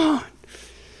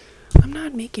 I'm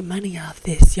not making money off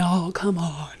this, y'all. Come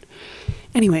on.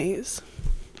 Anyways.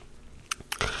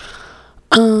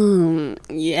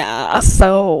 Yeah,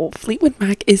 so Fleetwood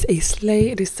Mac is a slay.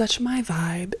 It is such my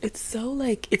vibe. It's so,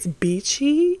 like, it's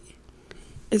beachy.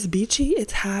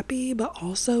 It's happy, but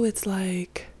also it's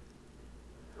like,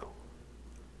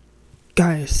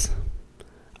 guys,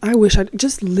 I wish I'd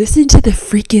just listen to the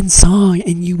freaking song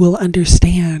and you will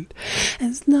understand.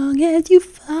 As long as you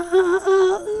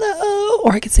follow.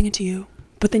 Or I could sing it to you,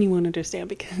 but then you won't understand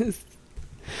because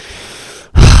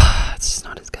it's just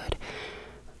not as good.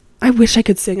 I wish I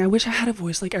could sing. I wish I had a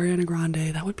voice like Ariana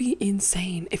Grande. That would be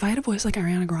insane. If I had a voice like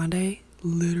Ariana Grande,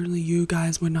 literally you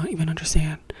guys would not even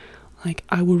understand. Like,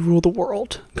 I would rule the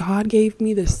world. God gave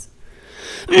me this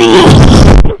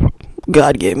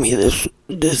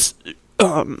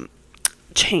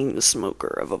chain smoker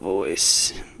of a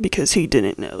voice because he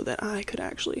didn't know that I could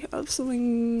actually have some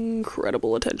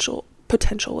incredible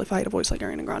potential if I had a voice like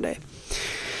Ariana Grande.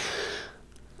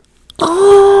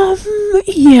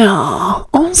 Yeah.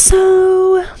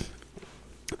 Also,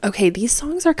 okay, these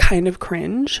songs are kind of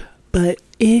cringe, but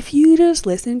if you just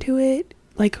listen to it,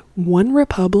 like One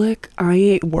Republic, I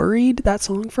Ain't Worried, that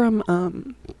song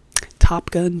from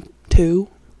Top Gun 2,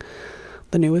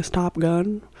 the newest Top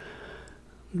Gun,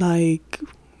 like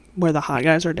where the hot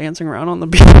guys are dancing around on the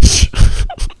beach.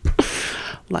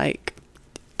 Like,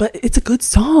 but it's a good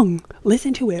song.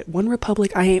 Listen to it. One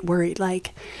Republic, I Ain't Worried.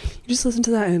 Like, you just listen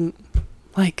to that and,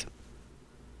 like,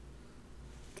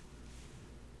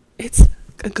 it's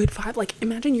a good vibe. Like,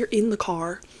 imagine you're in the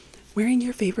car, wearing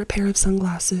your favorite pair of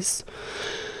sunglasses,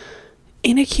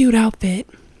 in a cute outfit,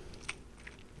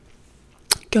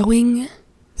 going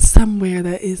somewhere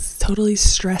that is totally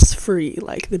stress-free,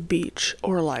 like the beach,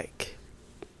 or, like,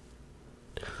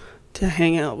 to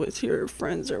hang out with your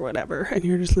friends or whatever, and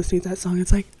you're just listening to that song.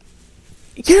 It's like,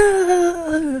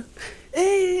 yeah,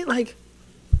 hey, like,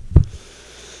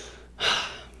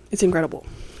 it's incredible.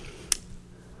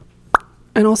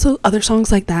 And also other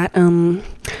songs like that,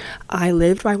 I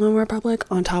Lived by One Republic,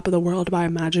 On Top of the World by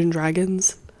Imagine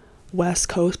Dragons, West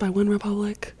Coast by One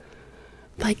Republic.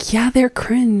 Like, yeah, they're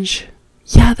cringe.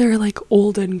 Yeah, they're like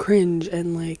old and cringe,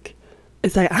 and like,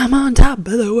 it's like, I'm on top of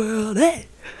the world, hey,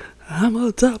 I'm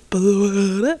on top of the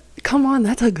world, hey. Come on,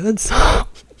 that's a good song.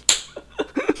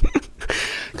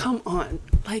 Come on.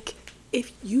 Like,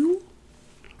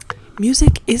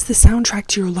 music is the soundtrack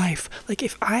to your life. Like,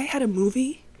 if I had a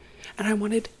movie and I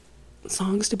wanted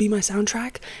songs to be my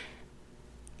soundtrack,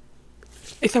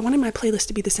 if I wanted my playlist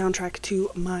to be the soundtrack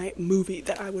to my movie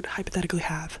that I would hypothetically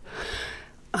have,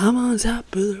 I'm on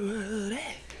top of the world,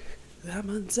 eh? I'm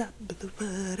on top of the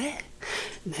world, eh?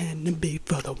 And the beat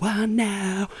for the one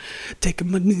now,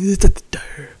 taking my knees to the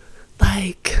dirt.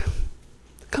 Like,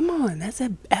 come on, that's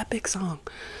an epic song.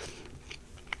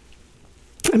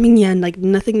 I mean, yeah, like,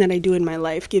 nothing that I do in my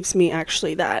life gives me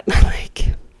actually that,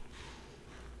 like,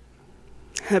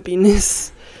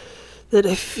 happiness that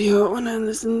I feel when I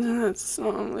listen to that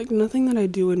song. Like, nothing that I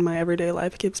do in my everyday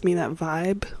life gives me that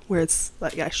vibe where it's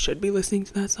like I should be listening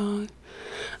to that song.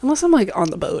 Unless I'm, like, on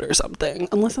the boat or something.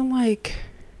 Unless I'm, like,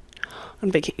 on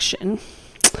vacation.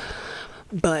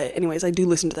 But anyways, I do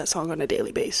listen to that song on a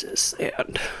daily basis,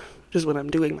 and just when I'm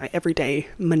doing my everyday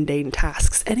mundane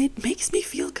tasks, and it makes me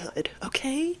feel good,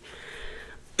 okay?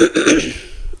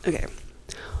 Okay.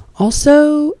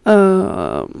 Also,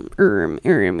 let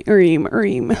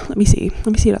me see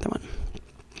another one.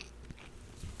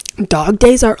 Dog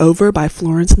Days Are Over by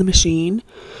Florence and the Machine.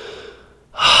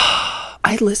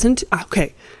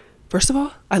 Okay, first of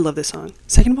all, I love this song.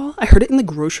 Second of all, I heard it in the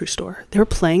grocery store. They were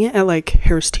playing it at, like,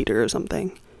 Harris Teeter or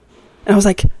something. And I was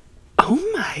like, oh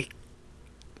my.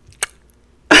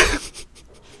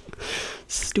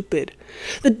 Stupid.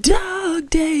 The dog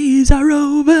days are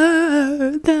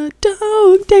over. The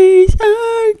dog days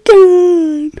are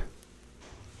gone.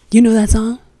 You know that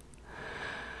song?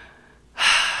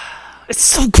 It's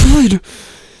so good.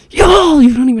 Y'all,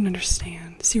 you don't even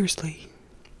understand. Seriously.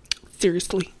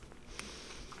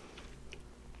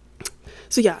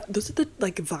 So yeah, those are the,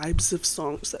 like, vibes of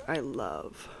songs that I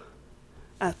love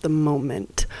at the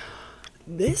moment.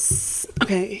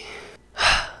 Okay.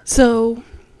 So,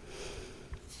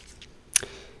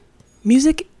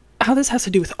 music, how this has to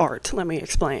do with art, let me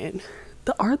explain.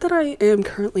 The art that I am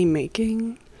currently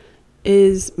making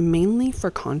is mainly for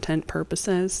content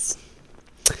purposes.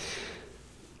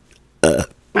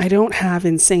 I don't have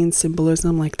insane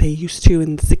symbolism like they used to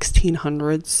in the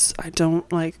 1600s. I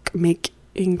don't like make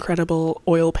incredible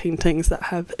oil paintings that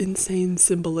have insane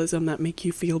symbolism that make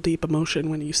you feel deep emotion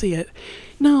when you see it.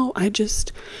 No, I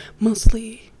just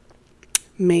mostly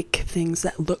make things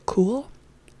that look cool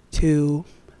to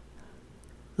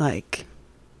like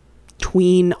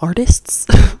tween artists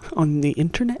on the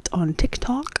internet, on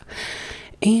TikTok,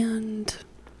 and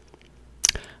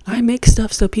I make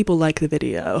stuff so people like the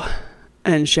video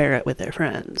and share it with their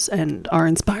friends and are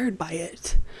inspired by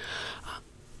it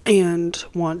and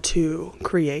want to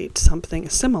create something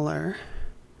similar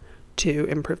to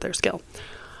improve their skill,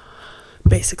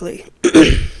 basically.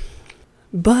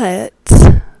 But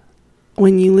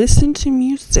when you listen to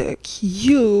music,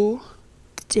 you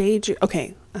daydream.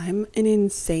 Okay, I'm an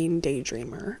insane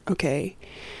daydreamer, okay?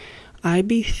 I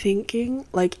be thinking,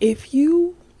 like, if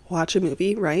you watch a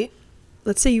movie, right?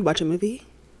 Let's say you watch a movie,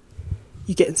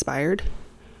 you get inspired.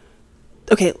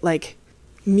 Okay, like,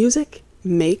 music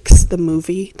makes the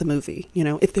movie, you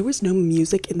know? If there was no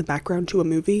music in the background to a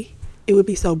movie, it would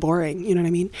be so boring, you know what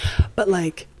I mean? But,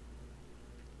 like,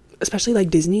 especially, like,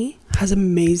 Disney has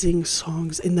amazing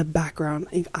songs in the background,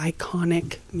 like,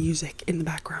 iconic music in the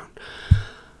background.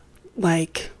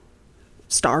 Like,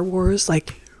 Star Wars,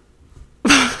 like,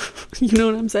 you know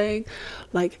what I'm saying?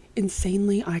 Like,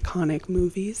 insanely iconic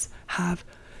movies have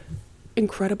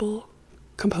incredible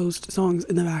composed songs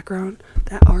in the background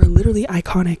that are literally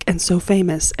iconic and so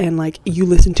famous, and like you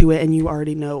listen to it and you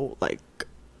already know like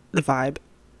the vibe.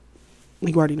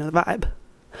 You already know the vibe.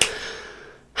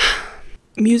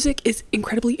 Music is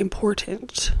incredibly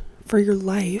important for your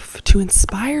life to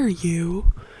inspire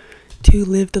you to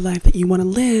live the life that you want to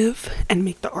live and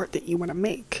make the art that you want to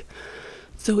make.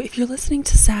 So if you're listening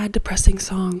to sad, depressing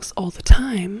songs all the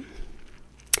time,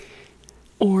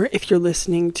 or if you're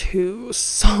listening to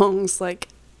songs like,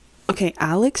 okay,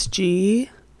 Alex G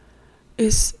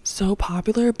is so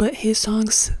popular, but his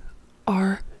songs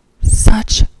are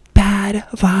such bad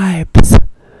vibes.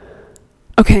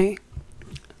 Okay,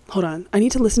 hold on. I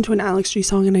need to listen to an Alex G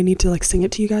song and I need to like sing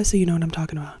it to you guys so you know what I'm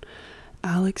talking about.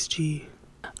 Alex G.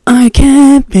 I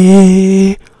can't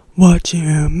be what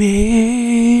you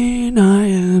mean. I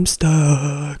am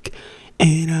stuck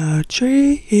in a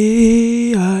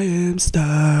tree. I am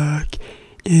stuck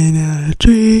in a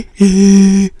tree.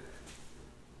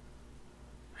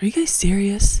 Are you guys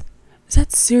serious? Is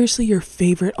that seriously your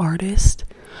favorite artist?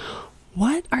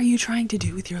 What are you trying to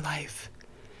do with your life?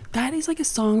 That is like a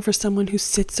song for someone who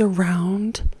sits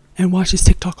around and watches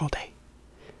TikTok all day.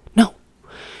 No.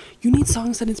 You need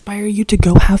songs that inspire you to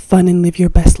go have fun and live your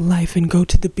best life and go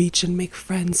to the beach and make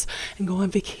friends and go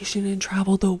on vacation and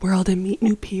travel the world and meet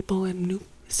new people and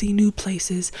see new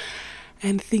places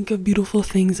and think of beautiful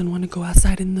things and want to go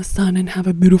outside in the sun and have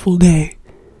a beautiful day.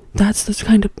 That's the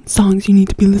kind of songs you need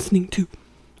to be listening to.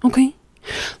 Okay?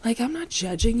 Like, I'm not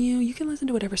judging you. You can listen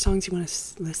to whatever songs you want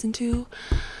to listen to.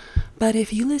 But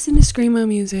if you listen to screamo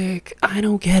music, I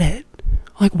don't get it.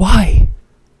 Like, why?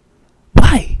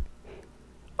 Why?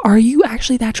 Are you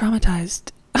actually that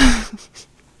traumatized?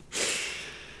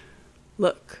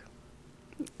 Look.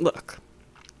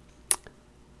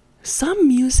 Some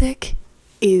music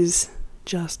is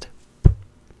just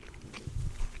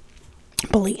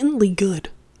blatantly good.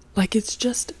 Like, it's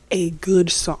just a good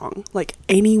song. Like,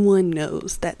 anyone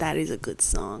knows that that is a good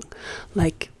song.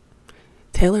 Like,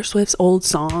 Taylor Swift's old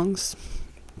songs,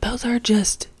 those are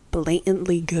just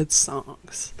blatantly good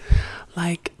songs.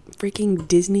 Like, freaking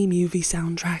Disney movie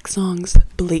soundtrack songs,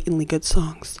 blatantly good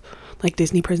songs. Like,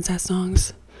 Disney princess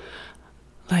songs.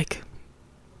 Like,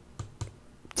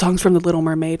 songs from The Little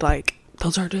Mermaid, like,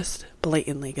 those are just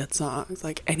blatantly good songs.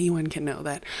 Like, anyone can know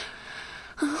that.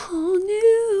 A whole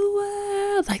new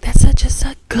world. Like, that's just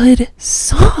a good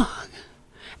song.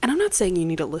 And I'm not saying you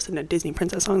need to listen to Disney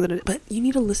princess songs, but you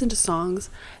need to listen to songs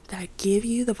that give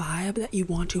you the vibe that you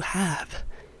want to have.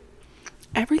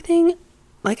 Everything,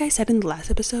 like I said in the last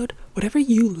episode, whatever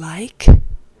you like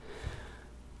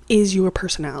is your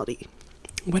personality.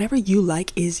 Whatever you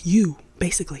like is you,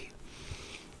 basically.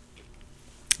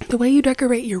 The way you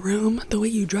decorate your room, the way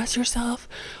you dress yourself,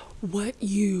 what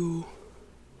you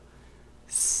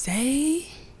say,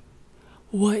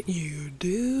 what you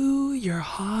do, your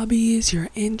hobbies, your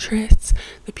interests,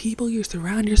 the people you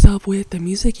surround yourself with, the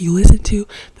music you listen to,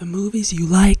 the movies you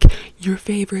like, your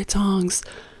favorite songs.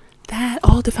 that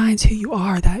all defines who you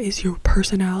are. That is your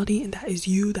personality, and that is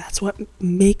you. That's what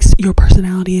makes your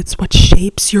personality. It's what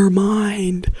shapes your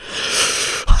mind.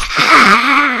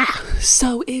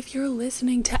 So if you're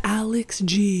listening to Alex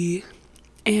G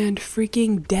and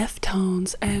freaking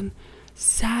Deftones and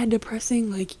sad, depressing,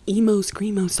 like emo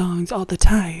screamo songs all the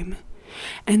time,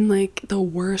 and like the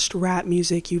worst rap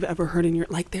music you've ever heard in your,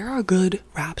 like, there are good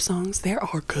rap songs,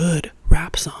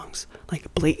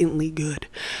 like blatantly good,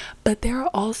 but there are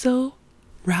also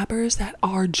rappers that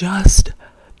are just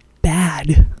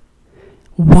bad.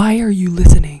 Why are you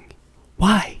listening?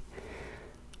 Why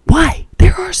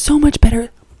there are so much better,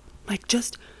 like,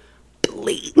 just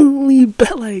blatantly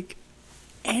like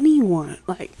anyone,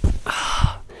 like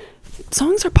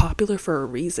songs are popular for a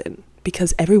reason,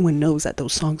 because everyone knows that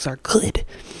those songs are good.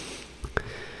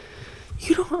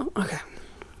 Okay,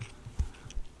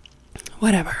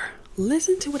 whatever,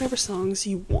 listen to whatever songs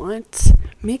you want,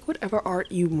 make whatever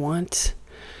art you want.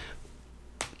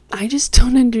 I just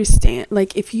don't understand,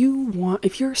 like, if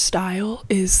your style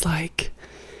is like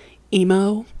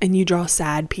emo and you draw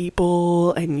sad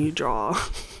people and you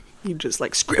just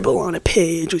like scribble on a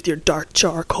page with your dark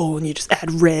charcoal and you just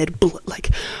add red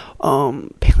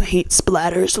paint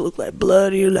splatters to look like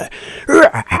blood, you're like,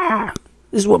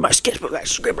 this is what my sketchbook, I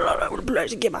scribble all over the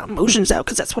place to get my emotions out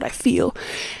because that's what I feel,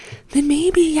 then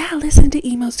maybe, yeah, listen to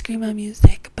emo screamo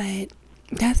music, but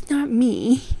that's not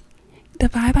me. The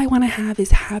vibe I want to have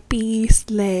is happy,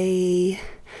 slay,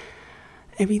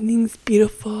 everything's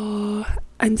beautiful,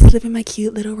 I'm just living my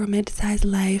cute little romanticized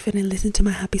life and I listen to my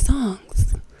happy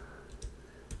songs.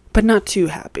 But not too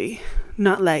happy.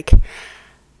 Not like,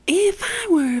 if I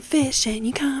were a fish and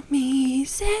you caught me,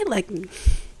 say, like,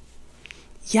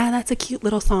 yeah, that's a cute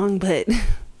little song, but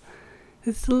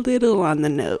it's a little on the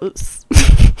nose.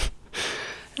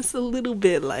 It's a little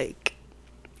bit like,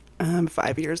 I'm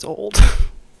 5 years old.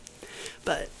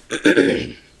 But,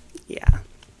 yeah.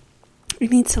 It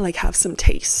needs to, like, have some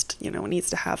taste, you know, it needs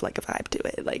to have, like, a vibe to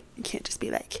it. Like, you can't just be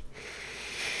like,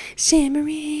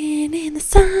 shimmering in the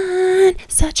sun,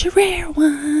 such a rare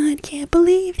one, can't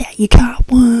believe that you caught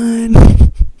one.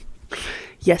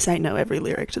 Yes, I know every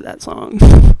lyric to that song.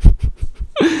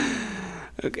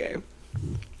 Okay.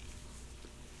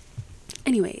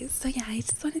 Anyways, so yeah, I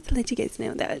just wanted to let you guys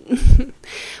know that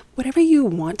whatever you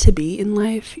want to be in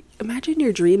life, imagine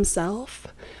your dream self.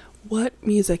 What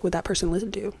music would that person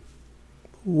listen to?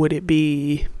 Would it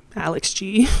be Alex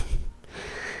G?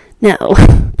 No,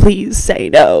 please say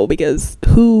no, because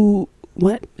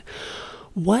what,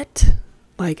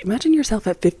 like, imagine yourself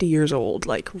at 50 years old,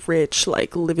 like, rich,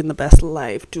 like, living the best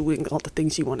life, doing all the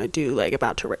things you want to do, like,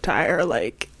 about to retire,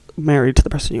 like, married to the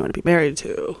person you want to be married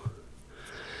to.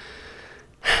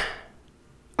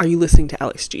 Are you listening to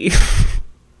Alex G?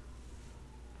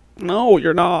 No,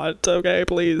 you're not. Okay,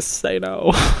 please say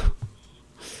no.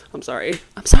 I'm sorry,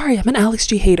 I'm an Alex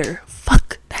G hater.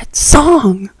 Fuck that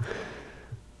song.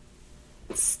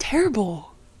 It's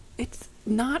terrible. It's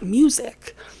not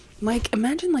music. Like,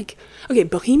 imagine, like, okay,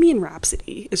 Bohemian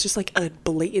Rhapsody is just like a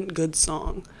blatant good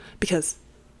song, because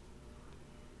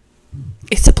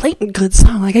it's a blatant good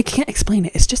song. Like, I can't explain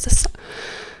it. It's just a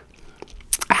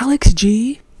Alex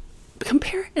G.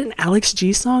 Compare an Alex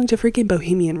G song to freaking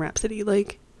Bohemian Rhapsody.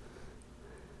 Like,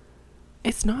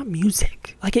 it's not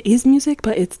music. Like, it is music,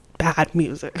 but it's bad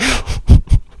music. I'm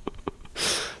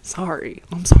sorry.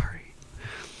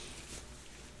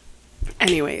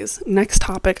 Anyways, next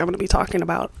topic, I'm going to be talking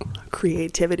about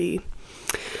creativity,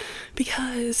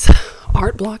 because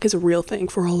art block is a real thing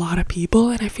for a lot of people,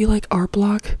 and I feel like art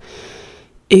block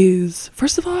is,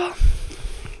 first of all,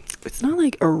 it's not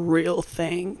like a real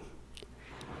thing,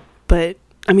 but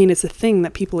I mean, it's a thing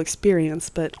that people experience,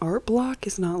 but art block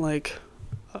is not like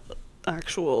an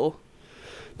actual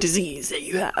disease that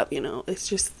you have, you know. It's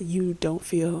just you don't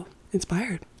feel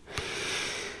inspired.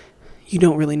 You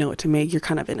don't really know what to make. You're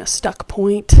kind of in a stuck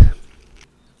point.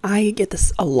 I get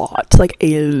this a lot, like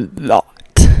a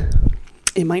lot.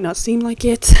 It might not seem like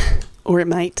it, or it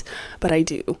might, but I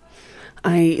do.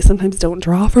 I sometimes don't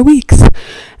draw for weeks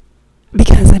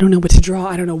because I don't know what to draw.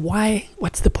 I don't know why.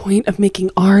 What's the point of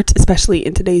making art, especially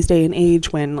in today's day and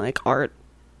age when, like, art,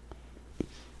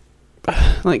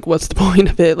 like, what's the point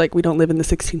of it? Like, we don't live in the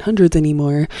 1600s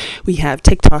anymore. We have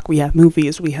TikTok, we have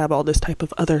movies, we have all this type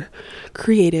of other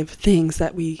creative things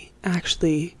that we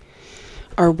actually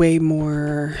are way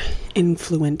more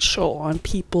influential on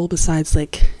people besides,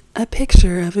 like, a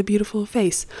picture of a beautiful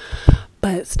face.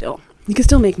 But still, you can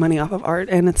still make money off of art,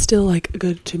 and it's still, like,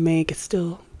 good to make. It's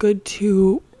still good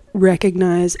to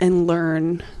recognize and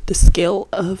learn the skill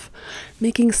of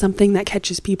making something that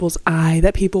catches people's eye,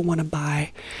 that people want to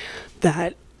buy,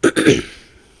 that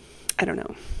I don't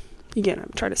know. You get what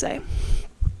I'm trying to say.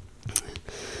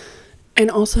 And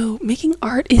also, making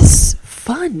art is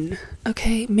fun,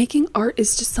 okay? Making art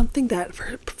is just something that,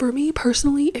 for me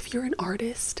personally, if you're an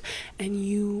artist and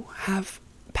you have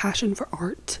passion for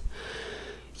art,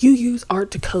 you use art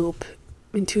to cope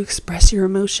and to express your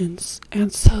emotions.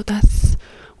 And so that's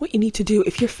what you need to do.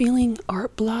 If you're feeling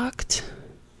art blocked,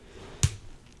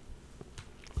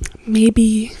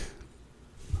 maybe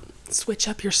switch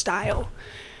up your style.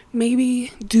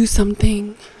 Maybe do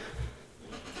something.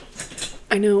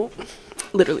 I know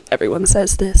literally everyone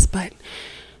says this, but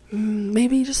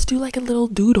maybe just do like a little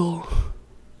doodle.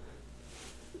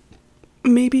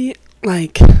 Maybe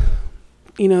like,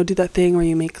 you know, do that thing where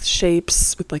you make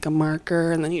shapes with like a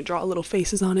marker and then you draw little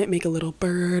faces on it, make a little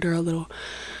bird or a little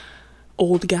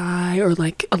old guy or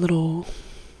like a little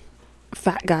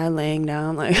fat guy laying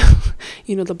down, like,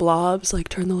 you know, the blobs, like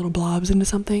turn the little blobs into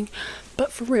something.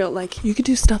 But for real, like, you could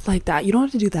do stuff like that. You don't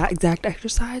have to do that exact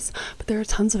exercise, but there are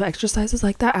tons of exercises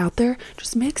like that out there.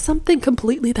 Just make something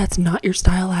completely that's not your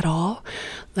style at all.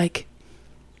 Like,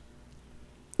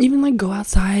 even like go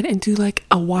outside and do like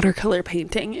a watercolor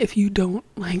painting if you don't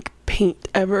like paint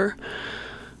ever.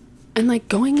 And like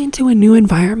going into a new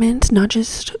environment, not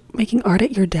just making art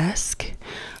at your desk,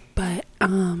 but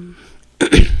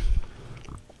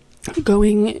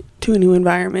going to a new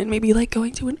environment, maybe like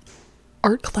going to an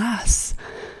art class,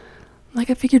 like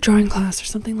a figure drawing class or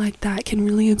something like that, can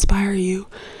really inspire you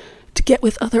to get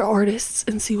with other artists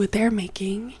and see what they're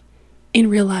making in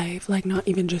real life, like not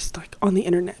even just like on the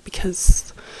internet,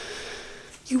 because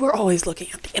you are always looking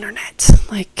at the internet.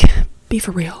 Like, be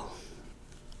for real.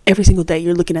 Every single day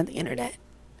you're looking at the internet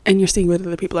and you're seeing what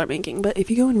other people are making. But if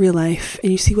you go in real life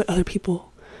and you see what other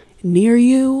people near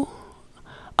you,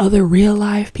 other real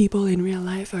life people in real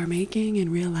life are making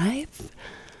in real life,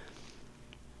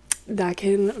 that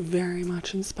can very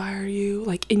much inspire you.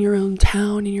 Like in your own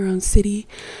town, in your own city,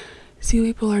 see what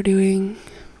people are doing,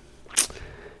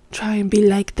 try and be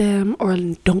like them, or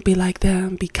don't be like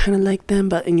them, be kind of like them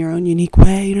but in your own unique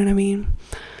way, you know what I mean?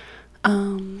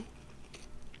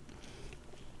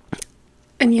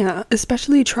 And yeah,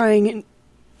 especially trying,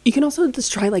 you can also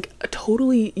just try like a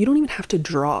totally, you don't even have to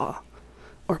draw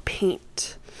or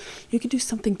paint. You could do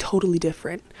something totally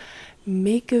different.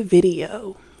 Make a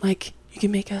video. Like, you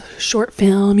can make a short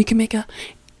film. You can make a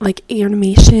like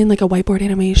animation, like a whiteboard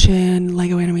animation,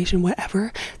 Lego animation,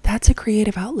 whatever. That's a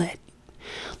creative outlet.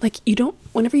 Like, you don't,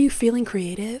 whenever you're feeling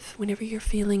creative, whenever you're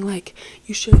feeling like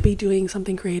you should be doing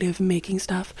something creative, making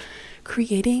stuff,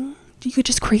 creating, you could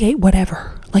just create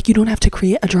whatever. Like, you don't have to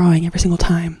create a drawing every single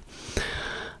time.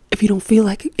 If you don't feel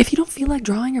like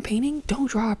drawing or painting, don't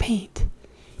draw or paint.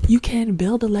 You can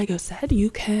build a Lego set. You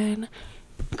can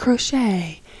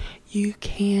crochet. You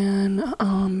can,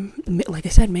 like I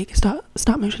said, make a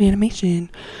stop motion animation.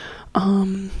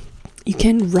 You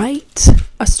can write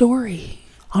a story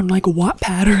on like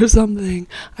Wattpad or something.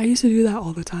 I used to do that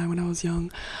all the time when I was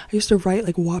young. I used to write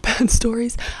like Wattpad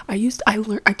stories.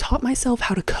 I taught myself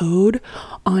how to code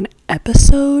on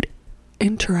Episode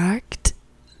Interactive,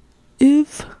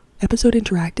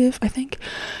 I think.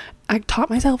 I taught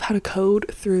myself how to code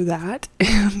through that,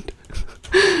 and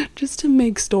just to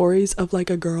make stories of like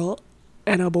a girl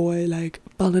and a boy like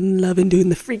falling in love and doing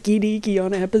the freaky deaky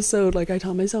on an episode. Like, I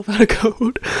taught myself how to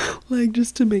code, like,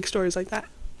 just to make stories like that.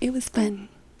 It was fun.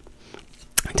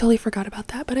 I totally forgot about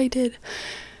that, but I did.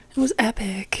 It was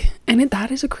epic. And that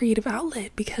is a creative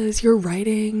outlet, because you're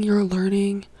writing, you're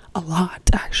learning a lot,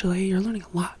 actually. You're learning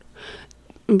a lot.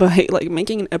 But like,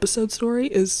 making an episode story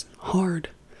is hard.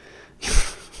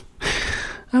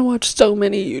 I watched so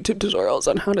many YouTube tutorials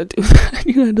on how to do that.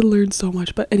 You had to learn so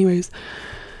much. But anyways,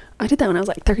 I did that when I was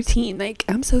like 13. Like,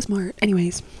 I'm so smart.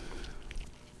 Anyways,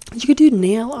 you could do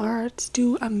nail art,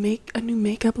 do a new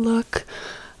makeup look.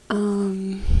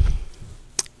 You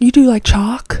do like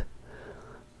chalk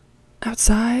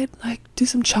outside, like do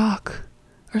some chalk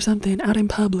or something out in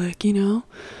public, you know?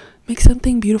 Make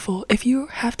something beautiful. If you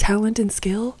have talent and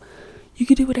skill, you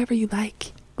could do whatever you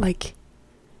like. Like,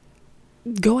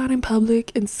 go out in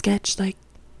public and sketch like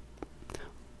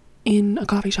in a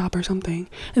coffee shop or something,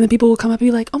 and then people will come up and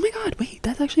be like, oh my god, wait,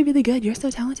 that's actually really good, you're so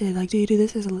talented, like, do you do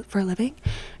this for a living?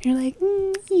 And you're like,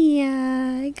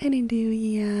 yeah, I kind of do,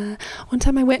 yeah. One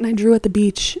time I went and I drew at the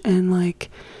beach, and like,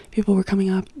 people were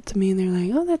coming up to me and they're like,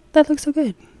 oh, that looks so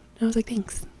good. And I was like,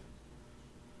 thanks.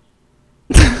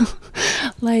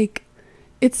 Like,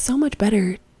 it's so much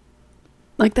better.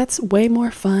 Like, that's way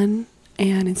more fun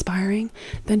and inspiring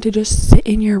than to just sit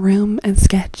in your room and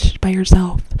sketch by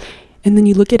yourself, and then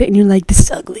you look at it and you're like, this is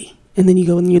ugly, and then you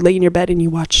go and you lay in your bed and you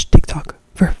watch TikTok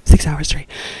for 6 hours straight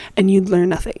and you learn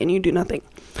nothing and you do nothing.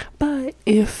 But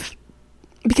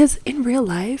because in real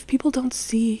life, people don't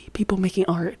see people making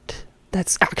art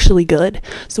that's actually good.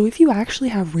 So if you actually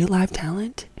have real life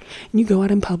talent and you go out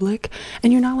in public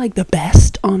and you're not like the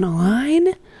best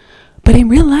online, but in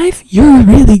real life, you're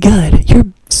really good. You're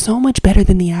so much better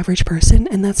than the average person,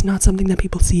 and that's not something that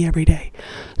people see every day.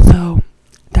 So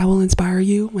that will inspire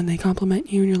you when they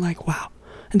compliment you and you're like, wow.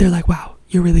 And they're like, wow,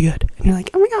 you're really good. And you're like,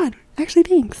 oh my God, actually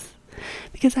thanks.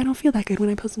 Because I don't feel that good when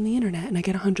I post on the internet and I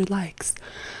get 100 likes.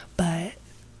 But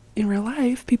in real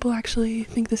life, people actually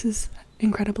think this is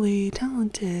incredibly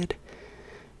talented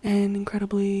and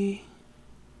incredibly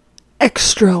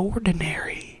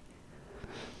extraordinary.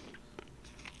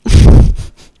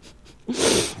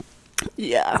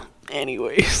 Yeah,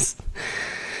 anyways.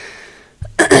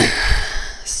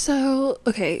 So,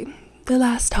 okay, the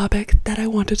last topic that I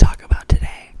want to talk about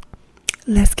today.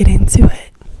 Let's get into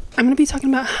it. I'm going to be talking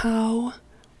about how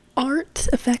art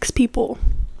affects people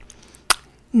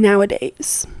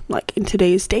nowadays, like in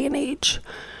today's day and age.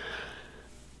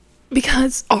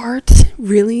 Because art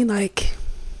really, like,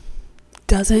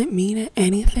 doesn't mean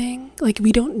anything. Like,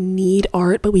 we don't need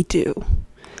art, but we do.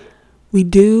 We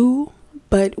do,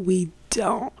 but we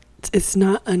don't. It's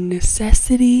not a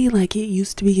necessity like it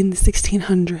used to be in the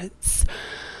 1600s.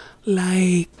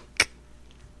 Like,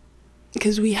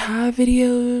 because we have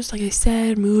videos, like I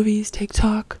said, movies,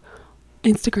 TikTok,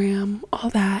 Instagram, all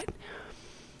that.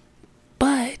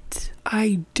 But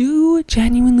I do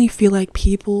genuinely feel like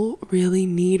people really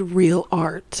need real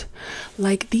art.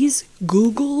 Like these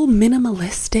Google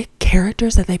minimalistic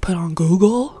characters that they put on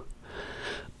Google.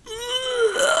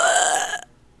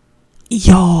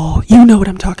 Y'all, you know what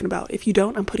I'm talking about. If you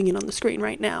don't, I'm putting it on the screen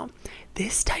right now.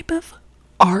 This type of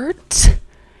art,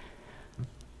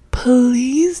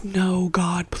 please no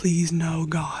God, please no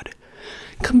God.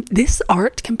 This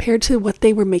art compared to what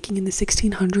they were making in the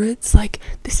 1600s, like,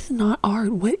 this is not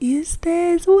art. What is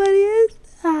this? What is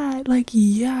that? Like,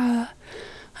 yeah,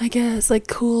 I guess, like,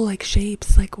 cool, like,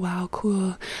 shapes, like, wow,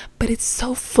 cool. But it's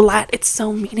so flat. It's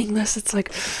so meaningless. It's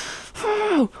like,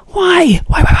 oh, why?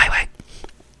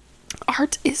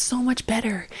 Art is so much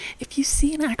better. If you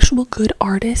see an actual good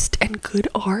artist and good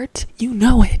art, you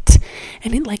know it.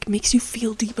 And it like makes you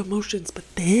feel deep emotions. But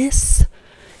this,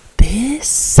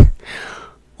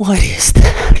 what is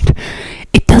that?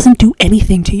 It doesn't do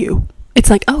anything to you. It's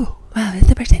like, oh, wow, that's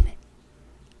the person.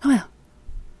 Oh, wow.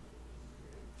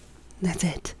 That's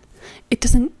it. It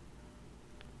doesn't,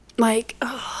 like,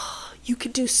 oh, you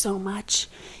could do so much.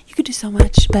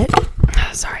 But,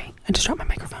 sorry, I just dropped my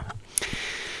microphone.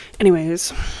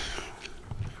 Anyways,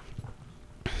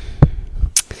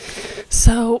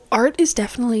 so art is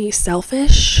definitely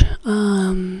selfish.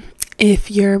 If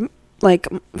you're like,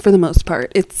 for the most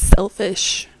part, it's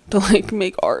selfish to like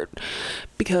make art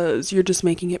because you're just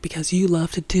making it because you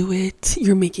love to do it.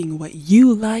 You're making what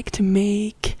you like to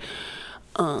make.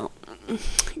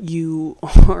 You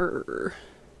are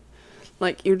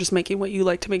like, you're just making what you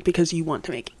like to make because you want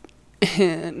to make it.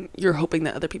 And you're hoping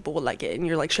that other people will like it, and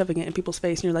you're like shoving it in people's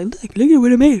face, and you're like, look at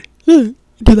what I made. Do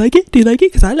you like it?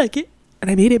 Because I like it, and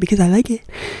I made it because I like it.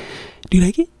 Do you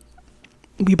like it?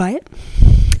 Will you buy it?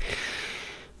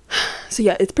 So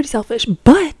yeah, it's pretty selfish,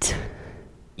 but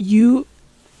you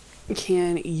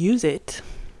can use it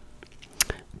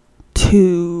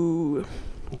to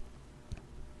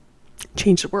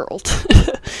change the world.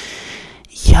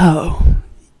 Yo,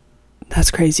 that's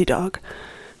crazy, dog.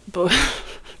 But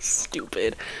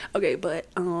stupid. Okay, but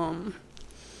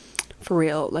for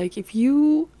real, like, if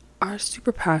you are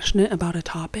super passionate about a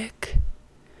topic,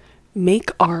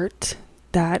 make art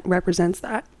that represents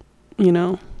that, you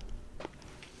know?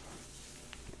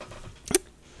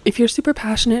 If you're super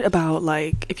passionate about,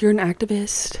 like, if you're an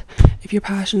activist, if you're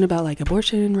passionate about like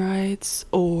abortion rights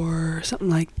or something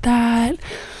like that,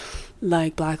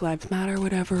 like Black Lives Matter,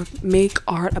 whatever, make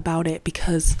art about it,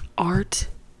 because art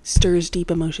stirs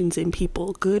deep emotions in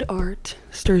people. Good art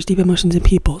stirs deep emotions in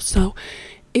people. So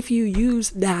if you use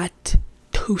that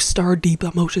to stir deep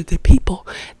emotions in people,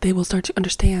 they will start to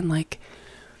understand, like,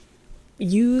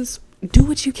 do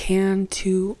what you can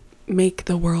to make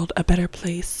the world a better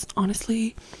place,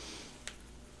 honestly.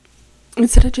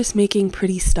 Instead of just making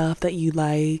pretty stuff that you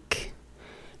like,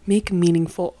 make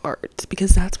meaningful art,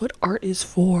 because that's what art is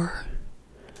for.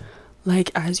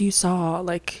 Like, as you saw,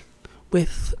 like,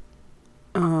 with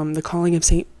the calling of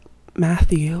Saint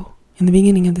Matthew in the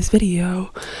beginning of this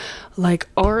video, like,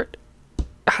 art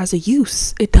has a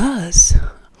use. It does.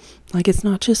 Like, it's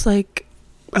not just like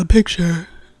a picture.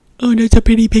 Oh, that's a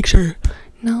pretty picture.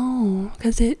 No,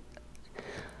 because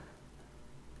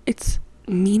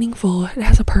meaningful. It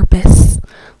has a purpose.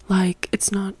 Like,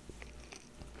 it's a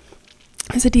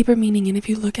deeper meaning. And if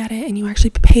you look at it and you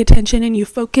actually pay attention and you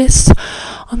focus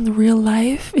on the real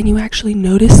life and you actually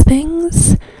notice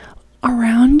things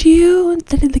around you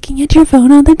instead of looking at your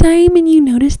phone all the time, and you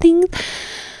notice things,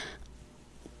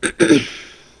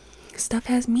 stuff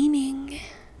has meaning.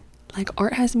 Like,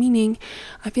 art has meaning.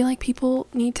 I feel like people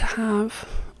need to have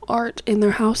art in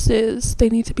their houses. They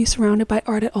need to be surrounded by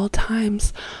art at all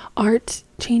times. Art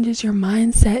changes your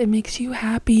mindset. It makes you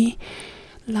happy.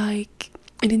 Like,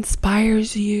 it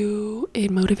inspires you.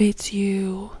 It motivates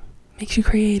you. Makes you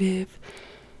creative.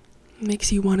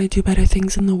 Makes you want to do better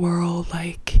things in the world.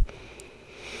 Like,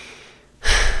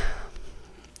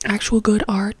 actual good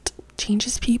art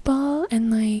changes people.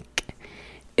 And like,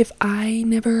 if I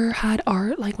never had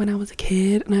art, like when I was a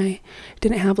kid, and I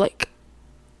didn't have like,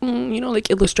 like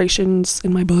illustrations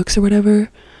in my books or whatever,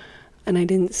 and I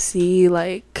didn't see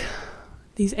like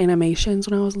these animations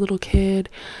when I was a little kid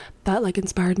that like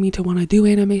inspired me to want to do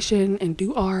animation and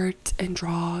do art and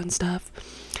draw and stuff,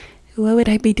 what would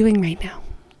I be doing right now?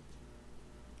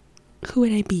 Who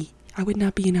would I be? I would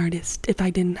not be an artist if I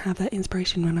didn't have that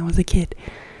inspiration when I was a kid.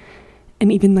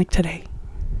 And even like today.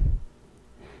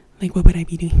 Like, what would I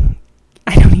be doing?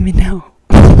 I don't even know.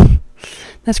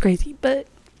 That's crazy. But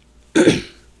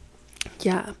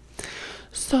yeah.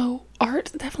 So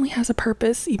art definitely has a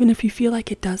purpose, even if you feel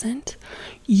like it doesn't.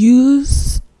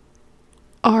 Use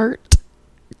art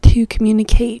to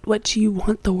communicate what you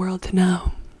want the world to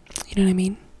know. You know what I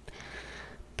mean?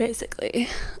 Basically,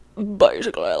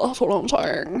 that's what I'm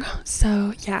saying.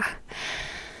 So yeah,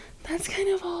 that's kind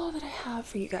of all that I have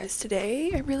for you guys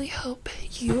today. I really hope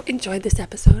you enjoyed this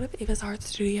episode of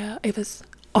Ava's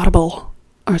Audible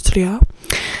Art Studio.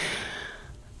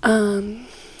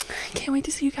 Can't wait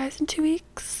to see you guys in 2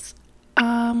 weeks.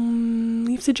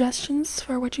 Leave suggestions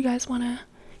for what you guys want to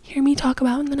hear me talk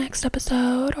about in the next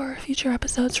episode or future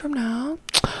episodes from now.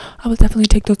 I will definitely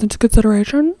take those into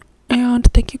consideration. And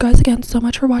thank you guys again so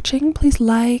much for watching. Please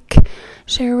like,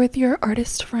 share with your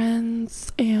artist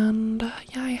friends, and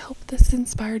yeah, I hope this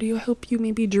inspired you. I hope you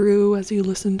maybe drew as you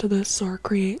listen to this, or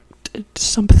created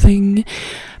something,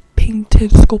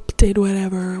 painted, sculpted,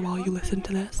 whatever, while you listen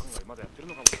to this.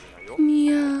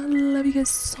 Yeah, love you guys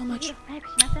so much.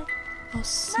 I'll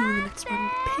see you in the next one.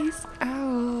 Peace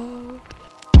out.